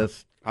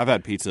processed. Yeah. I've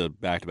had pizza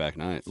back-to-back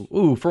nights.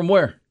 Ooh, from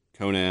where?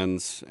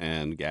 Conan's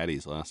and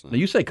Gaddy's last night. Now,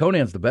 you say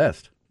Conan's the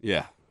best.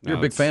 Yeah. You're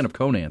a big fan of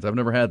Conan's. I've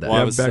never had that.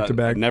 Well,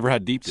 back-to-back. I've never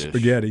had deep dish.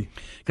 Spaghetti.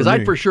 Because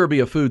I'd for sure be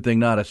a food thing,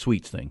 not a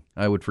sweets thing.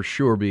 I would for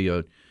sure be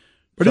a...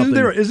 But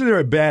isn't there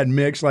a bad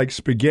mix, like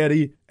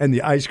spaghetti and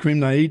the ice cream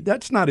night?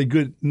 That's not a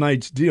good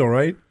night's deal,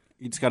 right?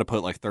 You just got to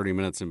put like 30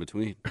 minutes in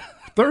between.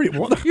 30?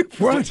 What?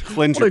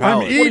 Cleanse your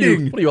palate. I'm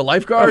eating. What are you, a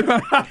lifeguard?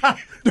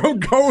 Don't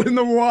go in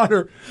the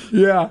water.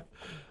 Yeah.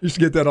 Used to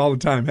get that all the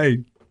time.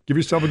 Hey, give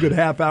yourself a good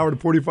half hour to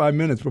 45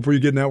 minutes before you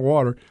get in that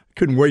water. I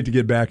couldn't wait to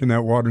get back in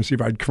that water and see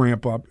if I'd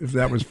cramp up, if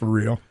that was for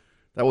real.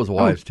 That was a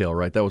wives' tale,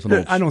 right? That was an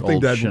old I don't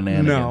think that.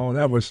 shenanigan. No,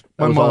 that was.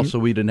 That was also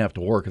we didn't have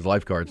to work as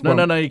lifeguards.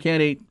 No, you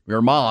can't eat.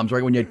 Your moms,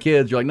 right? When you had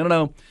kids, you're like,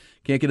 no,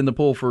 can't get in the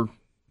pool for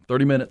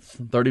 30 minutes.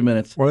 30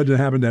 minutes. Well, that didn't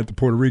happen at the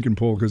Puerto Rican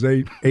pool because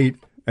they ate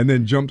and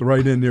then jumped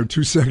right in there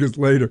 2 seconds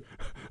later.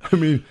 I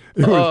mean,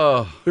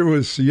 it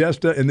was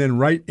siesta and then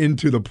right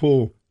into the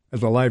pool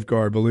as a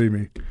lifeguard. Believe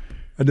me,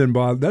 That didn't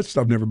bother. That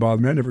stuff never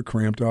bothered me. I never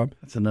cramped up.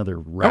 That's another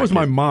racket. That was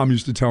my mom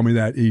used to tell me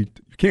that. You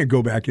can't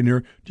go back in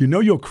there. Do you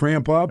know you'll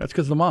cramp up? That's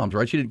because of the moms,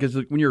 right? Because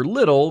when you're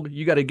little,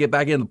 you got to get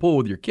back in the pool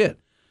with your kid.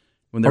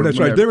 That's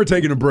right. They were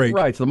taking a break.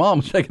 Right. So the mom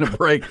was taking a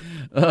break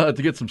to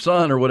get some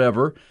sun or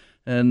whatever.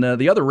 And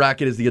the other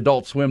racket is the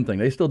adult swim thing.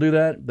 They still do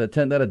that?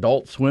 That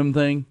adult swim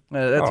thing?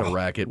 That's a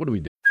racket. What do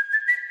we do?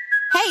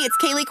 Hey, it's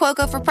Kaylee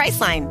Cuoco for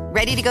Priceline.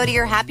 Ready to go to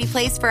your happy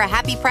place for a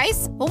happy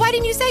price? Well, why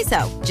didn't you say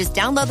so? Just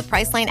download the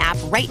Priceline app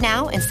right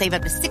now and save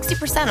up to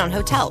 60% on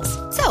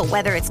hotels. So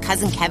whether it's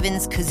Cousin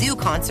Kevin's Kazoo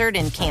Concert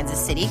in Kansas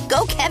City,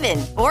 go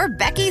Kevin, or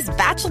Becky's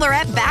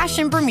Bachelorette Bash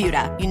in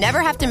Bermuda, you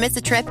never have to miss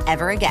a trip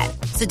ever again.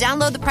 So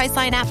download the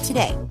Priceline app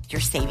today.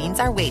 Your savings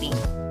are waiting.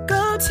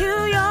 Go to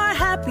your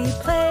happy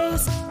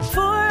place for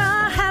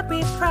a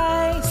happy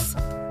price.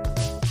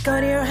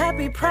 Go to your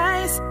happy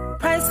price,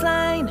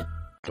 Priceline.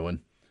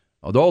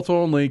 Adults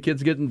only.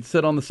 Kids get to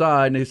sit on the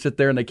side, and they sit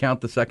there and they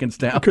count the seconds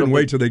down. I couldn't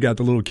wait till they got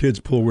the little kids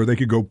pool where they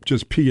could go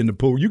just pee in the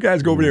pool. You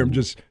guys go over there and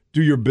just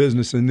do your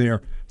business in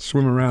there,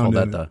 swim around.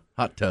 Call that the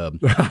hot tub.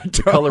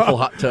 The colorful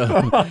hot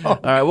tub. All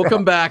right, we'll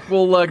come back.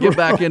 We'll get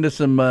back into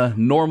some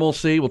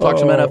normalcy. We'll talk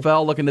some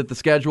NFL, looking at the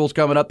schedules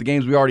coming up, the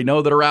games we already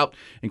know that are out,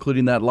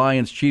 including that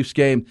Lions-Chiefs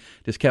game,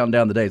 just counting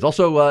down the days.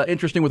 Also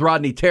interesting with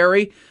Rodney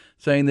Terry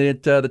saying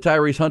that the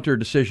Tyrese Hunter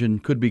decision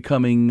could be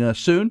coming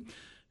soon.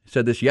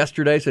 Said this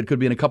yesterday, said it could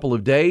be in a couple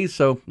of days.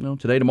 So,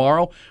 today,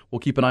 tomorrow, we'll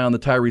keep an eye on the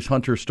Tyrese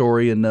Hunter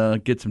story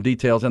and get some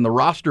details and the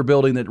roster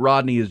building that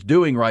Rodney is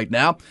doing right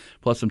now,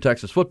 plus some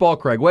Texas football,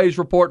 Craig Way's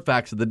report,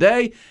 facts of the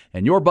day,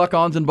 and your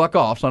Buck-Ons and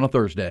Buck-Offs on a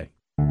Thursday.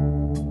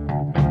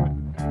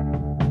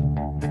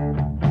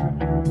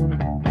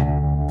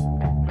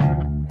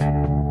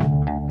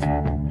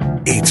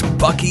 It's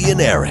Bucky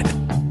and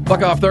Aaron.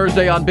 Buck-Off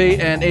Thursday on B&E.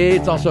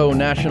 It's also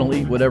National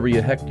Eat Whatever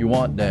You Heck You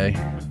Want Day,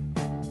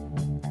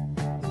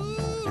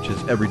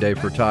 is every day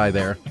for Ty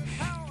there.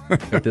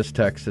 At this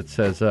text, it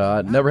says,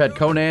 never had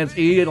Conan's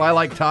E. I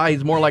like Ty.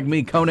 He's more like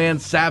me.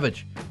 Conan's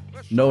Savage.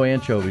 No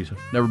anchovies.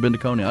 Never been to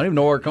Conan. I don't even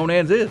know where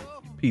Conan's is.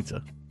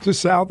 Pizza. Is it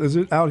south? Is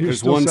it out here? There's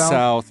still one south?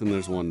 south and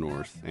there's one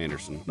north.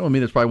 Anderson. No, I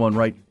mean, there's probably one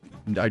right.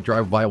 I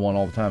drive by one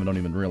all the time and don't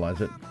even realize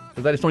it.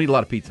 Because I just don't eat a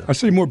lot of pizza. I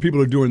see more people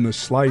are doing the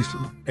slice,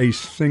 a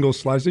single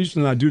slice. They used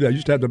to not do that. I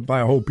used to have to buy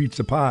a whole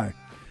pizza pie.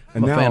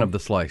 And I'm a fan of the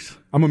slice.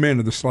 I'm a man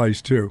of the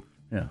slice, too.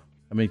 Yeah,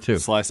 me too. The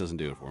slice doesn't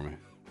do it for me.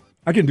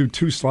 I can do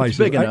two slices.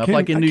 It's big enough,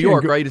 like in New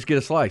York, right? You just get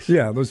a slice.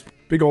 Yeah, those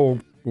big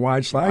old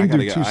wide slices. I can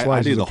do two slices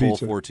I do the of whole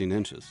pizza. 14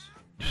 inches.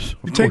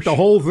 You take the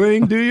whole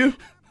thing, do you?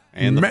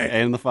 and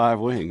the 5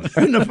 wings.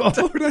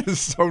 That is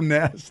so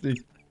nasty.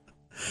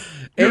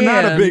 You're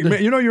not a big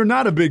man. You're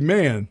not a big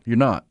man. You're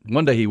not.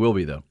 One day he will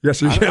be, though. Yes,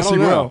 he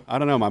will. I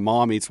don't know. My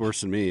mom eats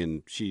worse than me,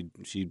 and she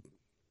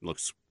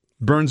looks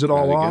burns it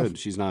all off. Good.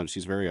 She's not.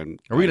 She's very. Are we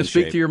going to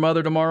speak to your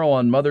mother tomorrow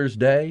on Mother's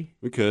Day?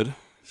 We could.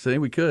 See,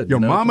 we could. Yo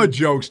mama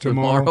jokes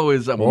tomorrow. Tomorrow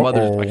is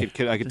Mother's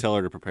Day. I could tell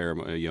her to prepare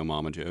a yo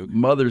mama joke.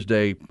 Mother's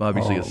Day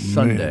obviously is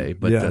Sunday,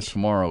 but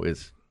tomorrow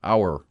is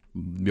our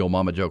yo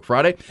mama joke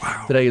Friday.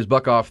 Wow. Today is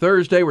Buck Off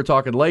Thursday. We're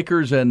talking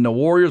Lakers and the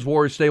Warriors.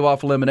 Warriors stave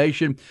off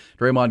elimination.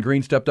 Draymond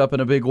Green stepped up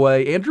in a big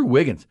way. Andrew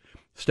Wiggins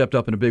stepped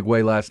up in a big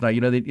way last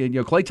night.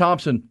 Klay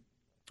Thompson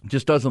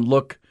just doesn't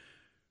look.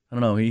 I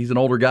don't know. He's an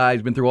older guy.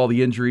 He's been through all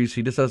the injuries.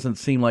 He just doesn't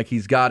seem like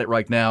he's got it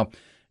right now.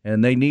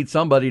 And they need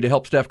somebody to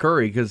help Steph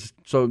Curry because,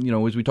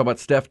 as we talk about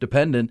Steph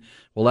dependent,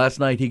 well, last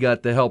night he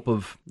got the help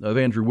of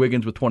Andrew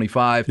Wiggins with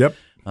 25. Yep.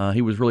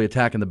 He was really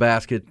attacking the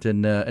basket.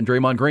 And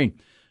Draymond Green,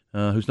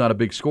 who's not a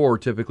big scorer,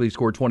 typically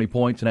scored 20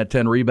 points and had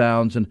 10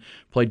 rebounds and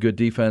played good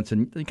defense.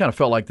 And it kind of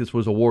felt like this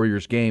was a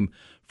Warriors game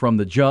from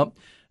the jump.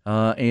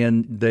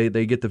 And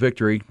they get the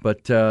victory.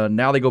 But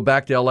now they go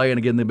back to L.A., and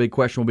again, the big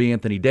question will be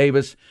Anthony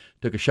Davis.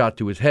 Took a shot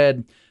to his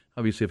head.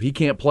 Obviously, if he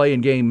can't play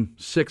in Game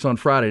 6 on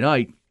Friday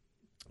night,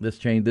 this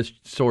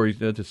story,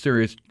 it's a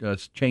serious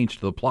change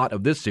to the plot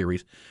of this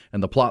series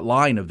and the plot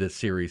line of this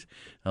series.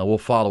 We'll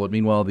follow it.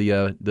 Meanwhile,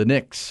 the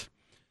Knicks.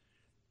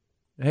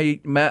 Hey,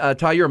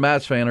 Ty, you're a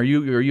Mavs fan. Are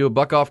you a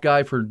buck off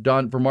guy for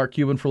Mark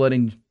Cuban for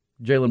letting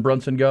Jalen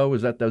Brunson go?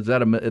 Is that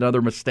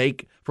another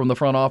mistake from the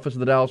front office of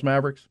the Dallas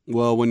Mavericks?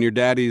 Well, when your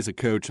daddy's a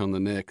coach on the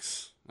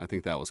Knicks, I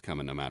think that was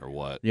coming no matter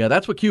what. Yeah,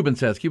 that's what Cuban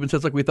says. Cuban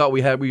says, we thought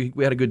we had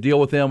a good deal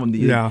with him, and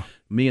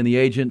me and the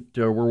agent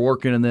were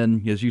working, and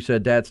then, as you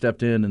said, Dad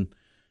stepped in and.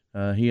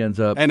 He ends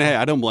up, and hey,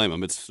 I don't blame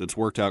him. It's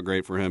worked out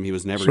great for him. He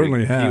was never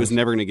going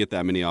to get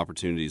that many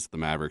opportunities at the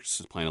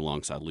Mavericks playing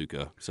alongside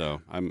Luka.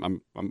 So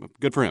I'm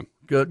good for him.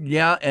 Good,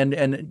 yeah,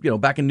 and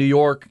back in New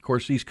York, of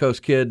course, East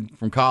Coast kid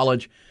from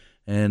college,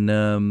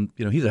 and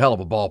he's a hell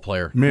of a ball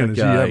player. Man, is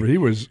he ever? He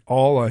was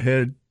all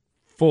ahead.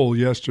 Full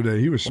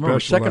yesterday. He was special.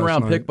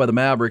 Second-round pick by the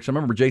Mavericks. I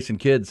remember Jason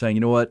Kidd saying,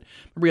 you know what?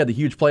 Remember he had the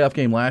huge playoff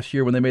game last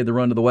year when they made the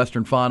run to the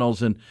Western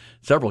Finals and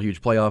several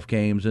huge playoff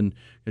games. And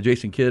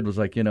Jason Kidd was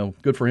like,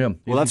 good for him.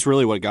 Well, that's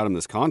really what got him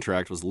this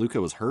contract was Luka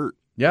was hurt.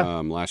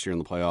 last year in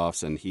the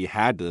playoffs, and he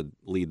had to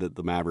lead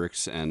the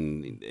Mavericks.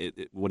 And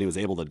when he was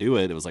able to do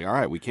it, it was like, all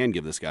right, we can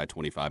give this guy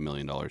 $25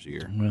 million a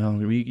year.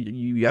 Well,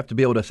 you have to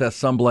be able to assess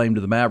some blame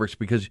to the Mavericks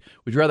because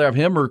would you rather have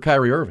him or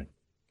Kyrie Irving?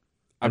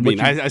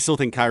 I still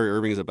think Kyrie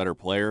Irving is a better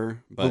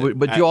player.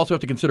 But you also have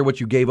to consider what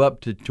you gave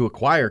up to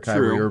acquire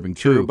Kyrie Irving,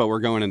 too. True, but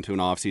we're going into an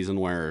offseason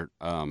where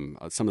some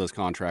of those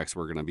contracts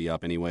were going to be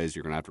up anyways.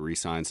 You're going to have to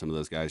re-sign some of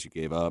those guys you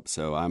gave up.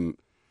 So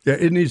Yeah,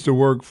 it needs to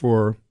work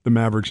for the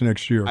Mavericks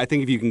next year. I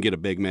think if you can get a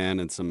big man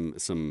and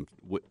some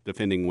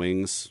defending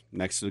wings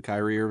next to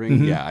Kyrie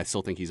Irving, I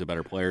still think he's a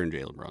better player than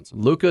Jalen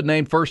Brunson. Luka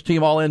named first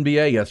team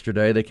All-NBA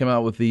yesterday. They came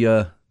out with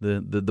the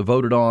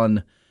voted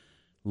on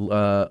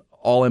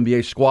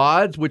All-NBA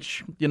squads,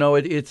 which,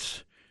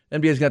 it's NBA's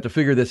going to have to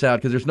figure this out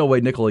because there's no way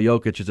Nikola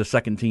Jokic is a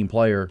second-team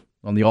player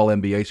on the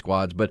All-NBA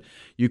squads. But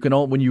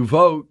when you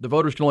vote, the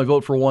voters can only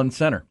vote for one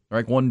center,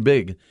 right? One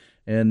big.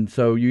 And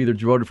so you either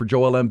voted for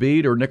Joel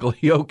Embiid or Nikola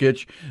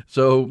Jokic.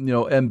 So,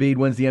 Embiid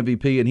wins the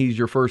MVP, and he's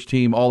your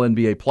first-team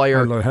All-NBA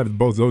player. I'd have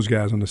both those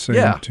guys on the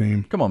same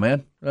team. Come on,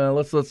 man.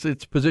 Let's.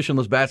 It's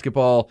positionless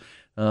basketball.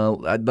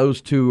 Those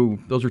are two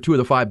of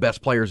the 5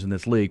 best players in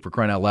this league, for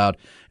crying out loud.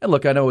 And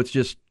look, I know it's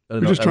just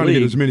we're just trying to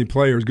get as many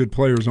good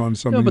players on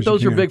something. No, but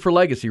those are big for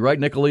legacy, right?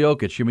 Nikola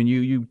Jokic. I mean,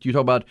 you talk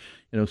about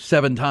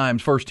 7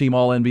 times first-team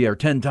All-NBA or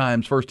 10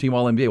 times first-team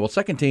All-NBA. Well,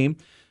 second team,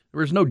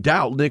 there's no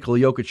doubt Nikola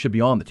Jokic should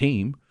be on the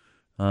team.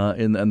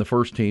 In the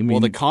first team. Well,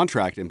 the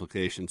contract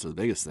implications are the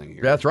biggest thing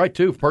here. That's right,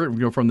 too,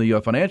 from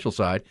the financial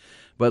side.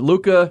 But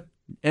Luka,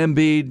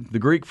 Embiid, the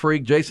Greek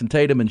Freak, Jason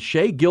Tatum, and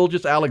Shai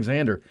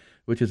Gilgeous-Alexander,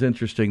 which is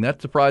interesting.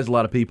 That surprised a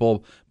lot of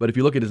people. But if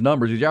you look at his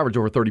numbers, he's averaged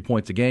over 30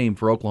 points a game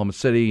for Oklahoma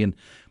City, and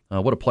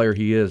what a player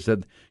he is.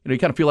 That you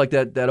kind of feel like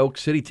that Oak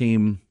City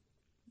team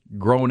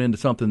growing into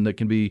something that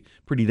can be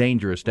pretty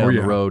dangerous down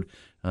the road.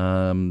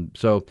 And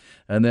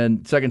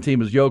then second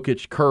team is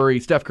Jokic, Curry,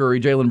 Steph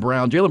Curry, Jaylen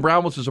Brown. Jaylen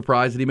Brown was a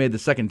surprise that he made the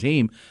second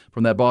team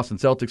from that Boston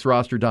Celtics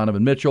roster,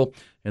 Donovan Mitchell,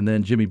 and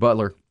then Jimmy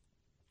Butler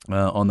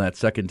on that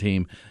second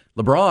team.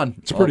 LeBron.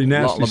 It's a pretty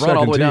nasty LeBron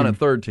all the way down at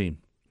third team.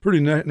 Pretty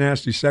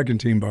nasty second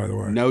team, by the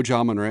way. No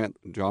John Morant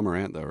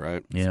though,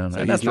 right? Yeah, so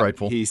and that's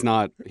rightful. He's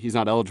not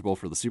eligible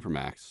for the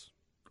Supermax.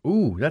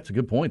 Ooh, that's a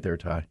good point there,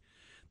 Ty.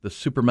 The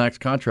Supermax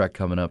contract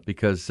coming up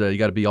because you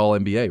got to be all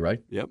NBA,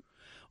 right? Yep.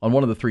 On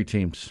one of the 3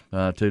 teams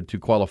to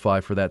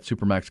qualify for that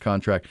Supermax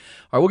contract. All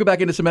right, we'll get back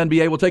into some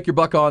NBA. We'll take your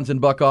buck-ons and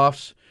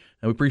buck-offs,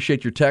 and we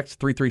appreciate your text,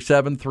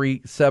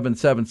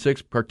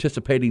 337-3776,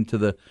 participating to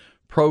the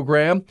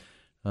program.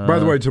 By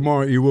the way,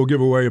 tomorrow you will give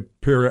away a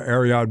pair of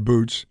Ariat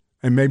boots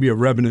and maybe a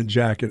Revenant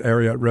jacket,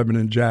 Ariat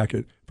Revenant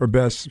jacket, for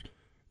best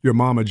Your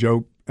Mama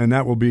joke, and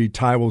that'll be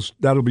Ty's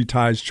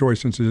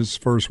choice since it's his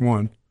first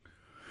one.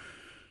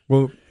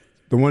 Well,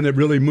 the one that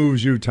really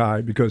moves you,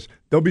 Ty, because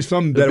there'll be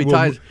some that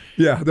will.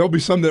 There'll be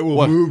some that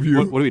will move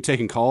you. What are we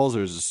taking calls,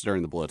 or is this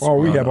during the blitz? Oh,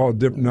 we have all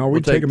different. No,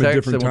 we take them at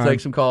different times. We'll take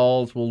some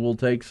calls. We'll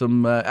take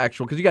some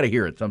actual because you got to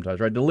hear it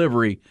sometimes, right?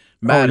 Delivery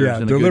matters. Oh,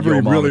 yeah,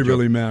 delivery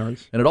really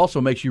matters, and it also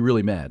makes you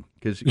really mad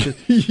because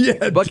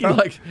yeah, Bucky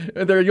likes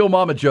their Yo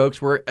Mama jokes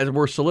as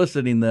we're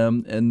soliciting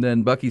them, and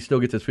then Bucky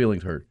still gets his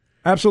feelings hurt.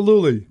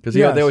 Absolutely, because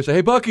they always say,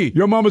 "Hey, Bucky,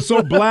 your mama's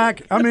so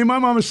black." I mean, my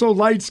mama's so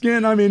light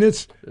skinned. I mean,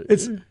 it's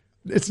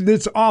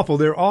awful.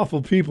 They're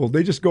awful people.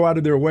 They just go out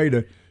of their way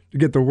to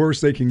get the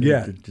worst they can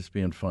get. Just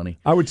being funny.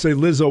 I would say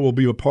Lizzo will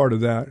be a part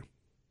of that.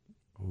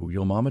 Oh,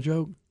 Yo Mama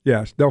joke?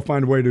 Yes, they'll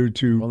find a way to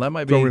that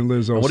might throw be, in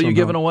Lizzo. What are you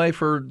giving away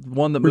for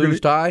one that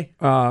moves, Ty?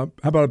 How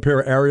about a pair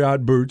of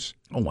Ariat boots?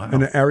 Oh, wow.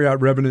 And an Ariat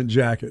Revenant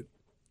jacket.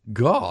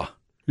 Gaw.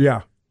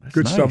 Yeah. That's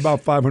good nice. stuff.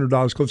 About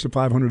 $500, close to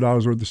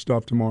 $500 worth of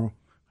stuff tomorrow.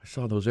 I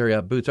saw those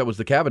Ariat boots. That was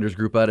the Cavenders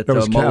group out at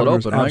Mullet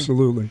Open, right?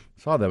 Absolutely.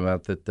 Saw them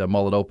out at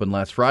Mullet Open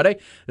last Friday.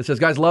 It says,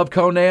 guys, love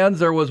Conan's.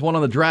 There was one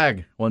on the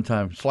drag one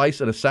time.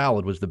 Slice and a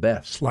salad was the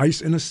best.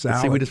 Slice and a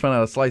salad. See, we just found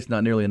out a slice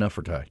not nearly enough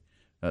for Ty.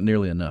 Not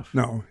nearly enough.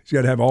 No, he's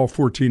got to have all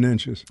 14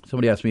 inches.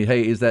 Somebody asked me,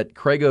 hey, is that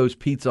Crago's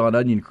Pizza on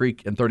Onion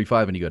Creek and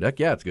 35? And you go, heck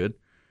yeah, it's good.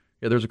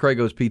 Yeah, there's a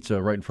Crago's Pizza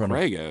right in front of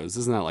us. Crago's?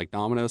 Isn't that like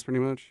Domino's pretty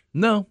much?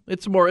 No,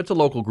 it's a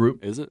local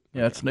group. Is it?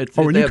 Yeah, it's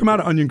when you come out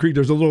of Onion Creek,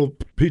 there's a little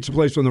pizza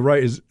place on the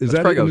right. Is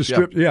that Crago's, in the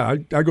strip? Yeah, I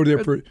go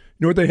there for, you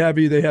know what they have?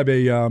 They have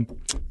a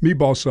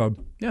meatball sub.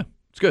 Yeah,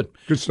 it's good.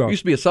 Good stuff. There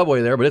used to be a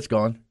Subway there, but it's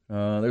gone.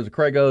 There's a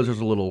Crago's.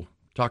 There's a little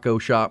taco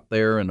shop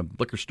there and a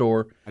liquor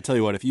store. I tell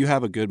you what, if you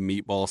have a good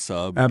meatball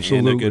sub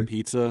Absolutely. and a good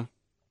pizza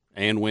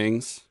and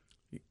wings,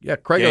 yeah,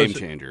 Crago's. Game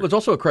changer. There's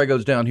also a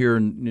Crago's down here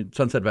in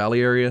Sunset Valley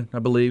area, I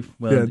believe.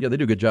 Well, yeah, they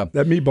do a good job.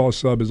 That meatball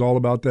sub is all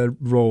about that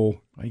roll.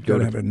 You got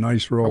to have a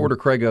nice roll. I order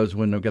Crago's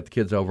when I've got the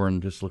kids over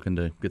and just looking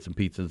to get some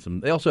pizza and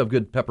some. They also have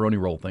good pepperoni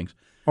roll things.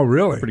 Oh,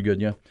 really? Pretty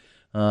good, yeah.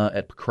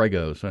 At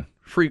Crago's.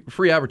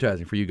 Free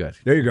advertising for you guys.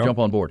 There you go. Jump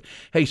on board.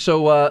 Hey,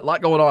 so a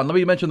lot going on. Let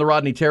me mention the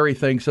Rodney Terry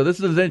thing. So this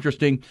is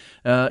interesting.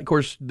 Of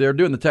course, they're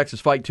doing the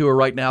Texas Fight Tour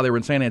right now. They were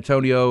in San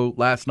Antonio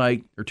last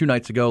night, or 2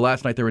 nights ago.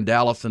 Last night they were in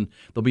Dallas, and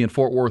they'll be in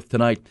Fort Worth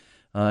tonight.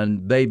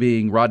 And they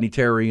being Rodney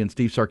Terry and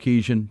Steve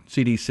Sarkisian,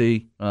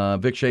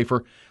 CDC, Vic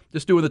Schaefer.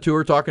 just doing the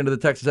tour, talking to the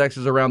Texas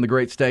Exes around the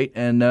great state.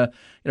 And,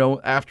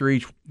 after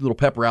each little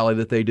pep rally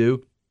that they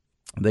do,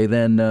 they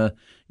then,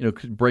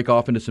 break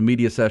off into some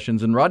media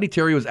sessions. And Rodney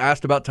Terry was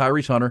asked about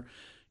Tyrese Hunter.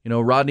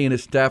 Rodney and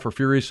his staff are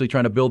furiously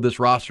trying to build this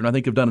roster, and I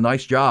think they've done a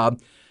nice job.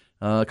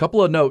 A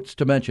couple of notes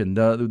to mention.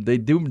 They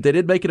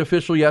did make it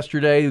official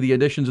yesterday, the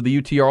additions of the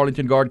UT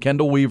Arlington guard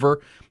Kendall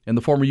Weaver and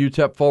the former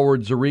UTEP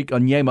forward Zarik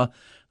Onyema,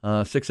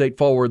 6'8"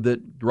 forward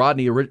that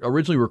Rodney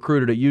originally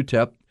recruited at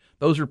UTEP.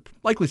 Those are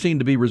likely seen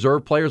to be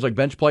reserve players, like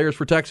bench players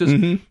for Texas.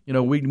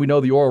 Mm-hmm. We know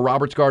the Oral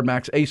Roberts guard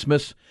Max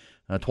Asmus,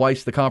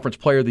 twice the Conference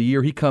Player of the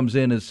Year. He comes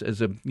in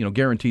as a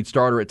guaranteed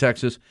starter at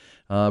Texas.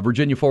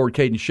 Virginia forward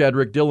Caden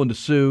Shedrick, Dylan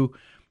DeSue,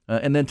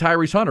 and then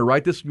Tyrese Hunter.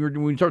 Right,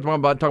 when you start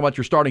talking about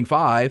your starting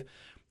five,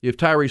 if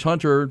Tyrese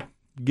Hunter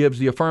gives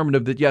the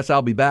affirmative that yes,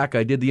 I'll be back.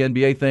 I did the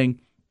NBA thing.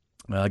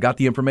 I got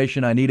the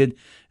information I needed,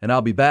 and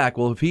I'll be back.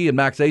 Well, if he and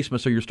Max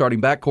Asmus are your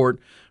starting backcourt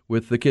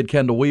with the kid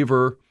Kendall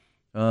Weaver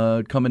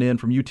coming in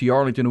from UT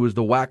Arlington, who was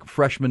the WAC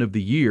Freshman of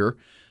the Year,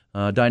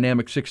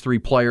 dynamic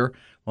 6'3" player.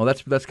 Well,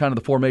 that's kind of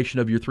the formation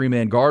of your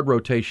three-man guard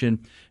rotation,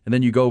 and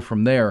then you go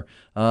from there.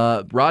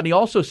 Rodney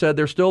also said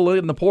they're still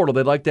in the portal.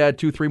 They'd like to add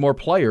 2-3 more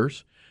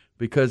players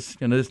because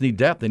they just need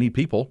depth. They need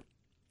people.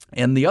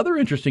 And the other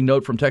interesting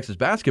note from Texas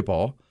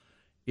basketball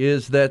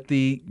is that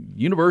the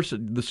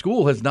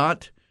school has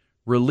not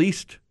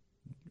released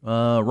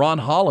Ron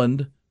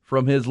Holland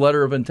from his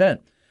letter of intent.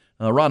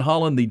 Ron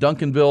Holland, the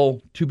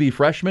Duncanville 2B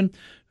freshman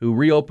who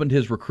reopened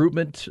his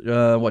recruitment,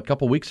 a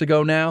couple weeks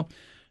ago now.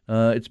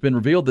 It's been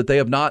revealed that they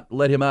have not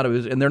let him out of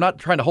his, and they're not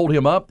trying to hold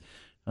him up.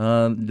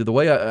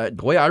 The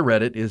way I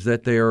read it is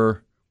that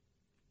they're.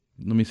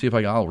 Let me see if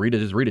I'll read it.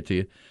 Just read it to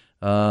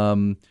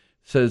you.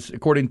 Says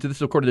according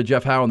to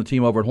Jeff Howe and the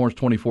team over at Horns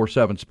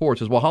 24/7 Sports,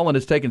 says while Holland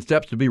has taken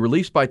steps to be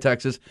released by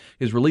Texas,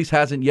 his release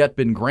hasn't yet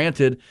been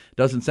granted.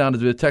 Doesn't sound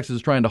as if Texas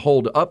is trying to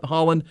hold up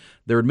Holland.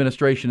 Their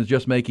administration is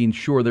just making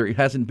sure there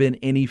hasn't been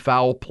any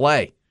foul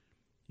play.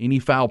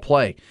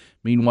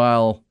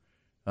 Meanwhile,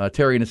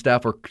 Terry and his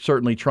staff are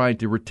certainly trying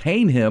to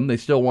retain him. They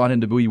still want him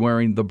to be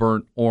wearing the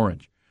burnt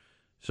orange.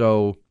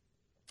 So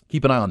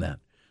keep an eye on that.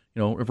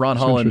 If Ron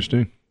Holland,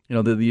 interesting.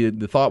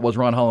 The thought was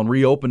Ron Holland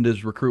reopened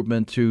his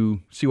recruitment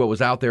to see what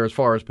was out there as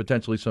far as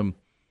potentially some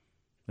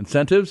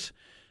incentives,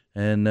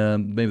 and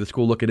maybe the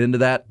school looking into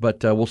that,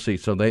 but we'll see.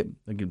 So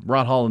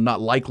Ron Holland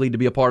not likely to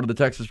be a part of the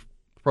Texas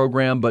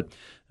program, but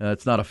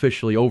it's not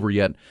officially over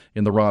yet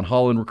in the Ron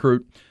Holland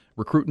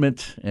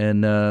recruitment,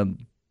 and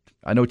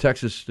I know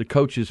Texas the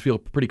coaches feel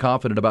pretty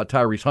confident about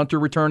Tyrese Hunter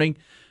returning.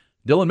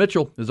 Dylan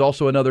Mitchell is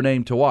also another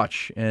name to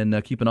watch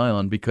and keep an eye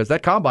on because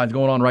that combine's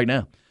going on right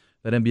now,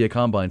 that NBA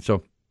combine.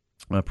 So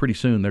pretty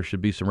soon there should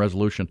be some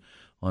resolution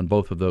on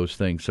both of those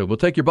things. So we'll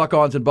take your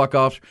buck-ons and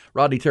buck-offs.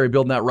 Rodney Terry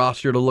building that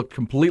roster to look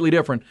completely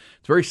different.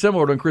 It's very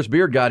similar to when Chris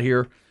Beard got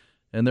here,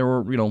 and there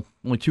were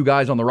only 2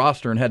 guys on the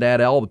roster and had to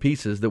add all the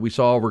pieces that we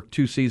saw over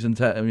 2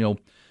 seasons,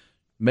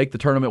 make the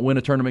tournament, win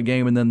a tournament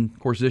game, and then, of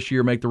course, this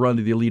year make the run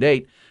to the Elite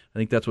Eight. I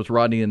think that's what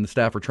Rodney and the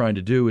staff are trying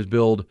to do is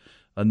build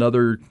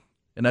another,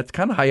 and that's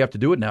kind of how you have to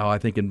do it now, I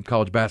think, in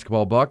college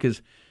basketball, Buck,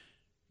 is,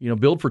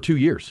 build for 2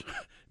 years.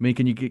 I mean,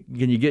 can you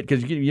get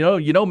because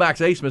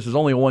Max Asmus is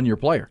only a 1-year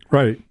player,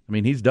 right? I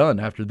mean, he's done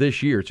after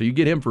this year, so you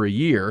get him for a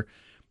year.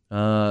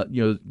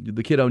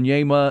 The kid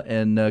Onyema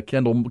and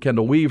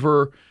Kendall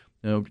Weaver,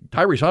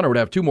 Tyrese Hunter would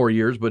have 2 more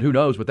years, but who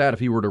knows with that if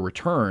he were to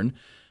return.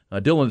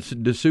 Dylan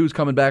DeSue's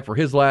coming back for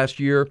his last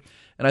year,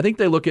 and I think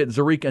they look at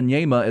Zarik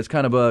Onyema as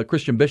kind of a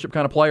Christian Bishop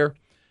kind of player,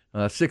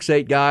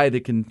 6'8" guy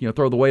that can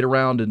throw the weight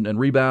around and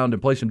rebound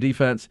and play some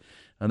defense,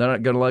 and they're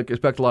not going to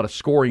expect a lot of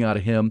scoring out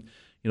of him.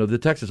 The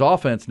Texas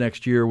offense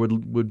next year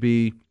would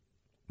be,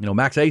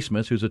 Max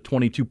Asmus, who's a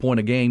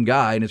 22-point-a-game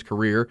guy in his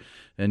career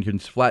and can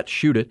flat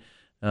shoot it.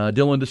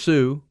 Dylan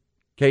DeSue,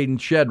 Caden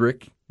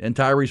Shedrick, and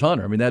Tyrese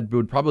Hunter. I mean, that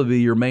would probably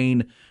be your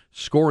main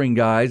scoring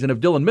guys. And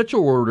if Dylan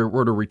Mitchell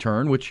were to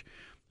return, which,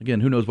 again,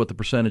 who knows what the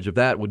percentage of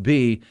that would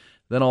be,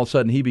 then all of a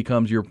sudden he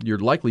becomes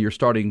your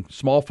starting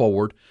small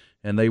forward,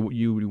 and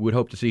you would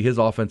hope to see his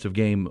offensive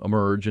game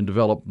emerge and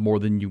develop more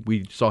than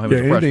we saw him as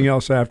a freshman. Anything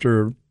else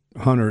after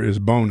Hunter is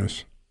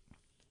bonus.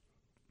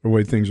 The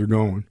way things are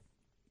going.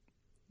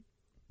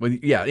 Well,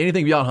 yeah,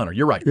 anything beyond Hunter.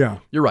 You're right. Yeah.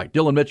 You're right.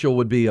 Dylan Mitchell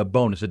would be a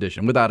bonus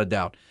addition, without a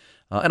doubt.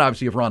 And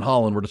obviously, if Ron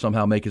Holland were to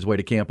somehow make his way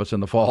to campus in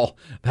the fall,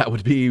 that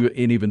would be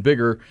an even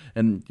bigger.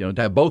 And to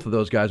have both of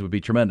those guys would be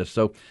tremendous.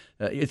 So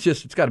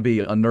it's got to be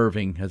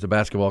unnerving as a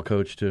basketball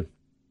coach to,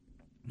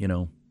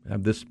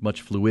 have this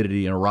much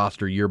fluidity in a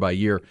roster year by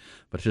year.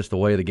 But it's just the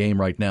way of the game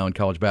right now in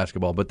college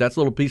basketball. But that's a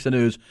little piece of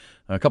news,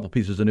 a couple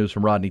pieces of news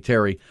from Rodney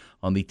Terry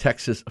on the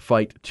Texas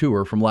Fight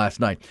Tour from last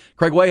night.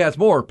 Craig Way has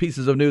more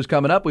pieces of news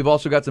coming up. We've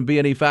also got some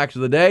B&E facts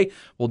of the day.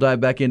 We'll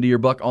dive back into your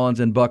buck-ons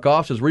and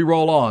buck-offs as we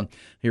roll on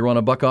here on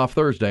a Buck-Off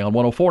Thursday on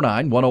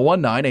 104.9,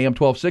 101.9, AM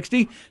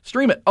 1260.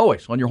 Stream it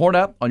always on your Horn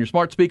app, on your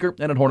smart speaker,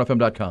 and at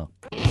hornfm.com.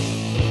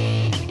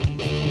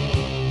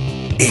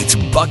 It's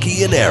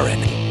Bucky and Aaron.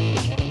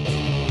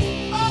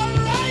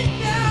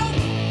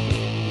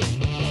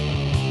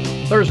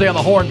 Thursday on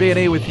the Horn,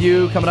 B&E with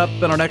you. Coming up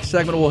in our next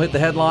segment, we'll hit the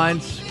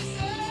headlines.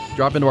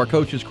 Drop into our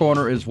Coach's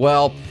Corner as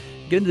well.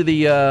 Get into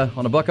the,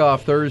 on a Buck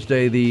Off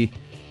Thursday, the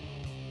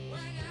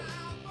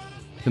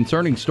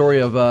concerning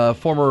story of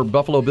former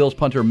Buffalo Bills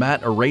punter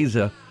Matt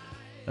Araiza.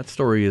 That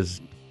story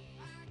is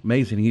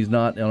amazing. He's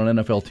not on an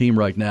NFL team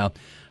right now.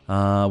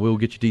 We'll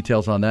get you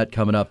details on that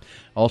coming up.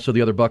 Also,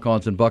 the other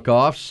Buck-Ons and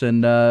Buck-Offs.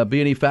 And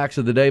B&E Facts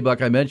of the Day,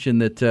 Buck, I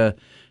mentioned that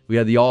we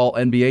had the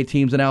all-NBA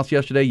teams announced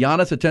yesterday.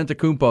 Giannis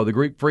Antetokounmpo, the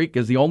Greek Freak,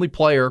 is the only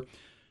player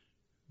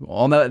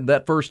on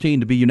that first team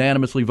to be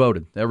unanimously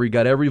voted.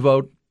 Got every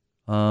vote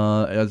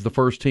as the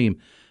first team.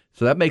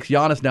 So that makes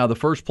Giannis now the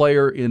first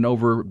player in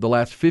over the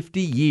last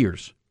 50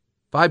 years,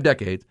 5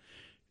 decades,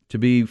 to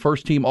be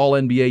first-team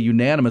All-NBA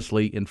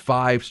unanimously in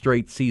 5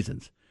 straight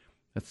seasons.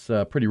 That's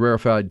pretty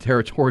rarefied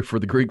territory for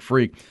the Greek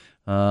Freak.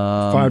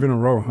 5 in a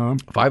row, huh?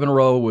 5 in a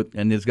row,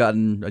 and has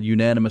gotten a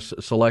unanimous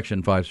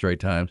selection 5 straight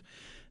times.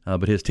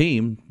 But his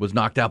team was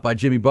knocked out by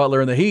Jimmy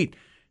Butler in the Heat,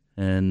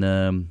 and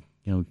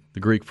the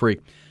Greek Freak.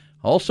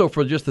 Also,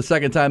 for just the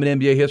second time in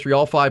NBA history,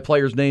 all 5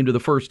 players named to the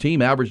first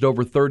team averaged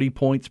over 30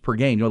 points per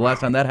game. You know the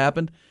last time that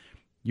happened?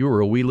 You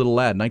were a wee little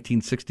lad,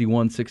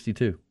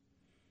 1961-62.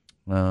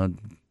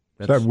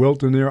 Is that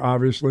Wilt in there,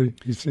 obviously?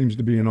 He seems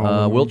to be in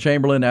all Wilt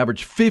Chamberlain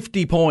averaged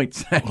 50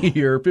 points that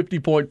year,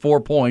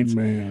 50.4 points.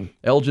 Man.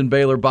 Elgin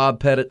Baylor, Bob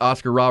Pettit,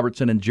 Oscar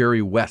Robertson, and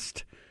Jerry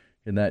West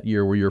in that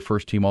year were your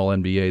first-team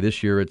All-NBA.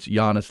 This year it's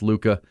Giannis,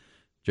 Luka,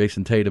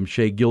 Jason Tatum,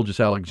 Shai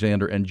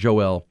Gilgeous-Alexander, and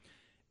Joel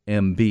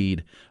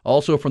Embiid.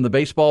 Also from the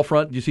baseball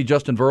front, did you see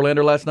Justin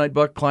Verlander last night,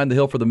 Buck? Climbed the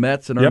hill for the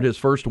Mets and earned his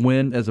first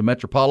win as a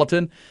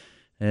Metropolitan.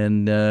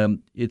 And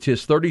it's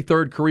his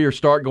 33rd career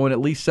start, going at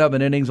least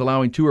 7 innings,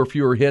 allowing 2 or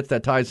fewer hits.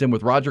 That ties him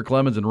with Roger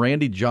Clemens and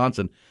Randy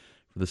Johnson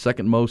for the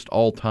second most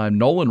all-time.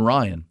 Nolan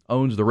Ryan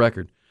owns the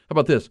record. How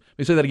about this? Let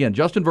me say that again.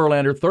 Justin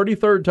Verlander,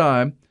 33rd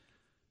time.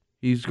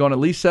 He's gone at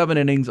least 7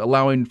 innings,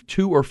 allowing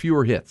 2 or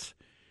fewer hits.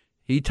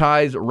 He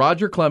ties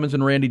Roger Clemens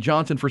and Randy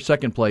Johnson for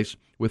second place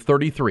with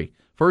 33.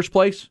 First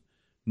place,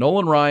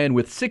 Nolan Ryan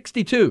with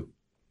 62.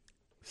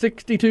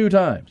 62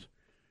 times.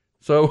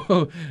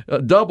 So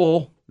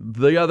double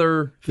the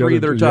other 3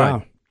 that are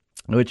tied.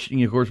 Yeah. Which,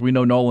 of course, we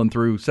know Nolan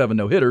threw 7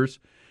 no-hitters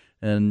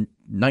and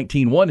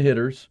 19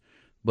 one-hitters,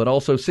 but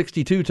also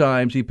 62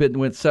 times he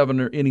went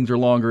 7 innings or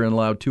longer and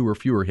allowed 2 or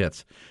fewer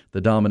hits. The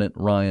dominant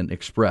Ryan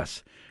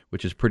Express,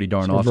 which is pretty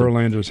darn awesome.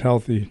 Verlander's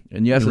healthy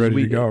and ready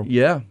to go.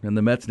 Yeah, and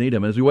the Mets need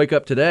him. As we wake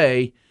up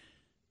today,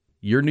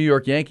 your New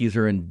York Yankees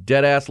are in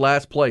dead-ass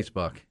last place,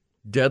 Buck.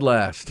 Dead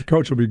last. The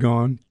coach will be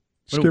gone.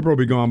 Skipper will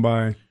be gone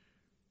by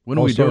when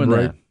are we doing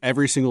that?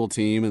 Every single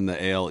team in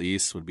the AL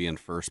East would be in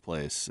first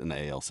place in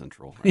the AL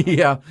Central. Right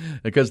yeah,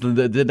 because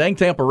the dang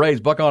Tampa Rays,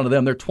 buck onto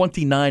them, they're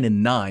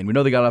 29-9. We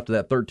know they got off to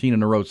that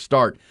 13-in-a-row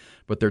start,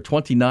 but they're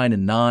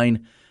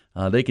 29-9.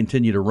 They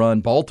continue to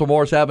run.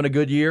 Baltimore's having a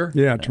good year.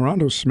 Yeah,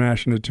 Toronto's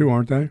smashing it too,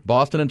 aren't they?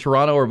 Boston and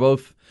Toronto are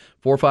both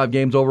 4 or 5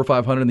 games over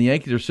 500, and the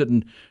Yankees are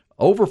sitting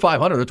over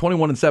 500. They're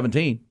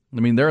 21-17. I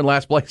mean, they're in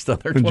last place, though.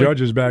 And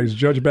Judge is back. Is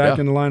Judge back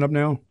in the lineup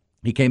now?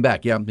 He came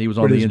back, yeah. He was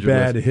on the injured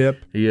bad list.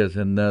 Hip. He is,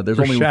 and there's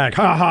For only Shaq.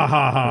 Ha, ha,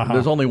 ha, ha, ha.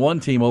 There's only one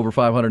team over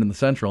 500 in the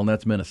Central, and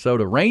that's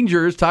Minnesota.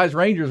 Rangers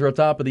are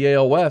atop of the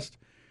AL West.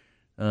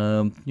 2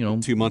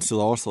 months to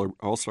the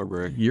All-Star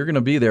break. You're going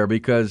to be there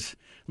because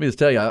let me just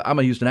tell you, I'm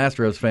a Houston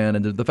Astros fan,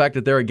 and the fact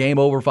that they're a game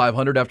over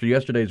 500 after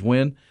yesterday's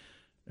win,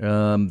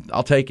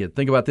 I'll take it.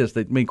 Think about this.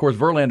 Of course,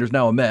 Verlander's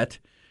now a Met.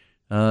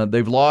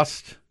 They've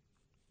lost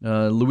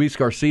Luis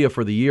Garcia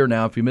for the year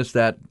now. If you missed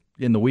that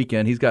in the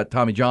weekend, he's got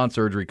Tommy John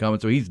surgery coming,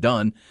 so he's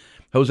done.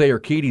 Jose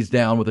Urquidy's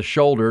down with a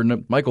shoulder.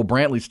 Michael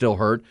Brantley's still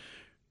hurt.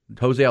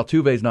 Jose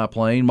Altuve's not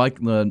playing. Lance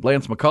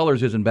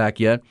McCullers isn't back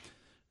yet.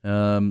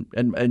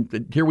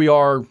 And here we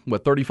are,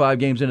 35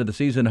 games into the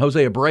season.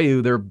 Jose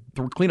Abreu, their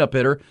cleanup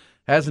hitter,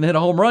 hasn't hit a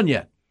home run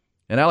yet.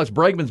 And Alex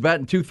Bregman's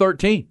batting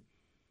 .213.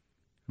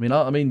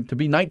 I mean, to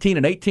be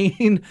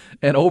 19-18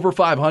 and over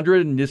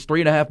 500 and just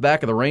 3.5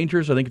 back of the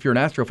Rangers, I think if you're an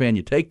Astro fan,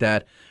 you take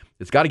that.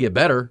 It's got to get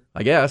better,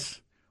 I guess.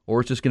 Or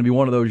it's just going to be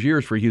one of those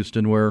years for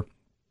Houston where,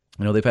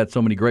 they've had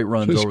so many great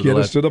runs just over the last.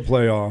 Get us to the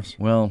playoffs.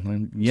 Well,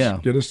 yeah.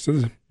 Just get us to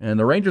the. And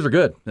the Rangers are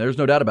good. There's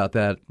no doubt about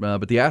that.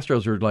 But the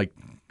Astros are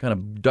kind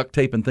of duct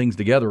taping things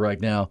together right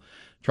now,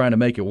 trying to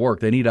make it work.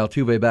 They need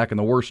Altuve back in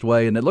the worst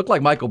way. And it looked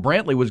like Michael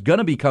Brantley was going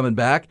to be coming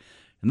back,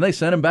 and they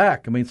sent him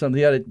back.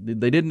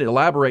 They didn't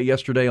elaborate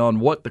yesterday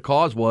on what the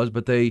cause was,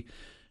 but his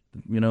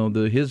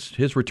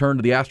return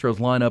to the Astros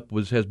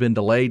lineup has been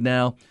delayed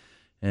now.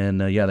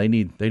 And they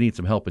need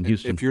some help in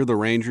Houston. If you're the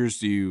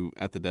Rangers,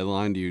 at the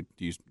deadline,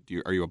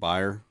 are you a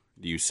buyer?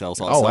 Do you sell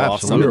absolutely.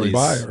 off some of these?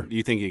 Buyer. Do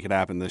you think it could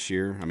happen this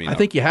year? I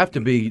think you have to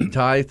be,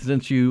 Ty,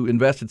 since you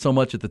invested so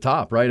much at the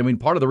top, right?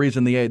 Part of the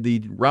reason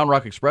the Round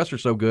Rock Express are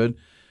so good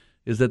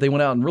is that they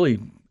went out and really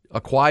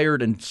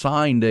acquired and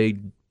signed a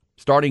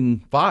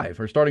starting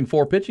 5 or starting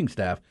 4 pitching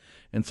staff,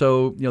 and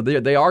so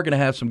they are going to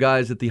have some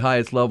guys at the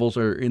highest levels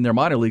or in their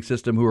minor league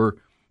system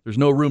there's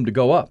no room to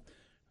go up.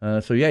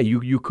 So, yeah,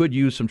 you could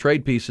use some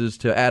trade pieces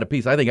to add a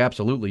piece. I think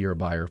absolutely you're a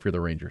buyer if you're the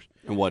Rangers.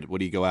 And what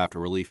do you go after?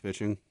 Relief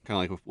pitching?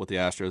 Kind of like what the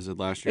Astros did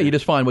last year? Yeah, you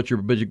just find what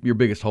your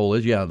biggest hole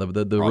is. Yeah,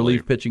 the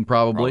relief pitching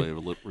probably.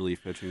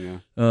 Relief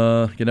pitching,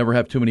 yeah. You can never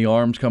have too many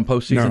arms come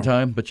postseason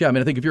time. But, yeah, I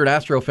mean, I think if you're an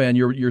Astro fan,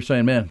 you're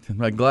saying, man,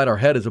 I'm glad our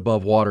head is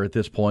above water at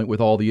this point with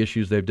all the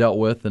issues they've dealt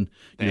with. And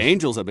the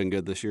Angels have been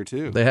good this year,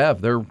 too. They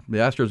have. The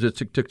Astros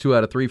just took 2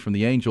 out of 3 from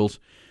the Angels.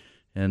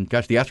 And,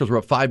 gosh, the Astros were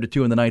up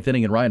 5-2 in the 9th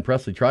inning, and Ryan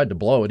Presley tried to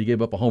blow it. He gave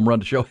up a home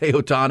run to Shohei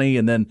Ohtani,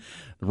 and then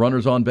the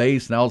runners on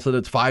base, and all of a sudden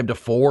it's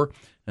 5-4,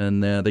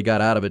 and they got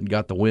out of it and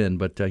got the win.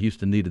 But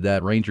Houston needed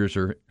that. Rangers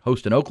are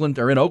hosting Oakland,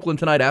 or in Oakland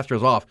tonight.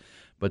 Astros off.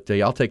 But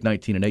I'll take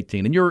 19 and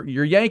 18. And your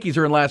Yankees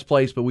are in last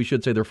place, but we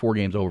should say they're 4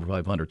 games over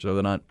 500, so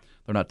they're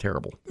not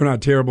terrible. They're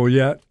not terrible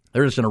yet.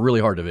 They're just in a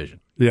really hard division.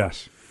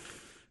 Yes.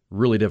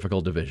 Really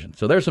difficult division.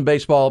 So there's some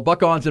baseball,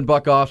 buck-ons and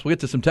buck-offs. We'll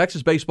get to some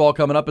Texas baseball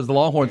coming up as the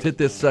Longhorns hit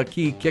this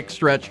key kick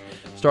stretch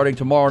starting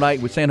tomorrow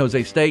night with San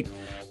Jose State.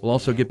 We'll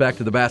also get back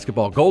to the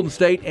basketball. Golden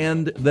State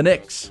and the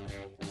Knicks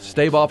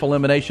stave off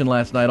elimination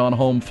last night on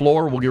home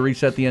floor. We'll get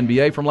reset the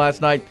NBA from last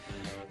night.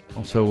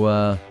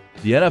 Also,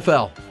 the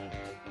NFL.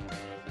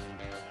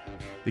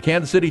 The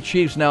Kansas City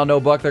Chiefs now know,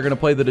 Buck, they're going to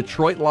play the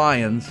Detroit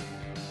Lions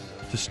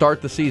to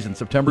start the season,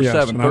 September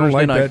 7th, and I don't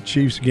like night. that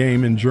Chiefs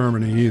game in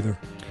Germany either.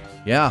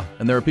 Yeah,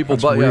 and there are people,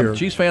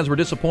 Chiefs fans were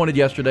disappointed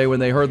yesterday when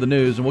they heard the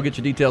news, and we'll get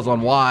you details on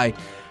why,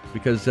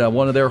 because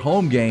one of their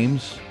home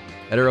games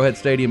at Arrowhead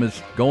Stadium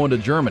is going to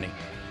Germany,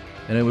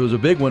 and it was a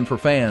big one for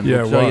fans.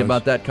 Yeah, we'll tell you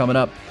about that coming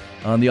up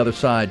on the other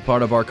side.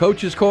 Part of our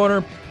Coach's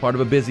Corner, part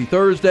of a busy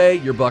Thursday,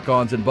 your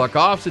Buck-Ons and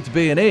Buck-Offs. It's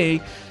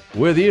B&E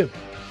with you.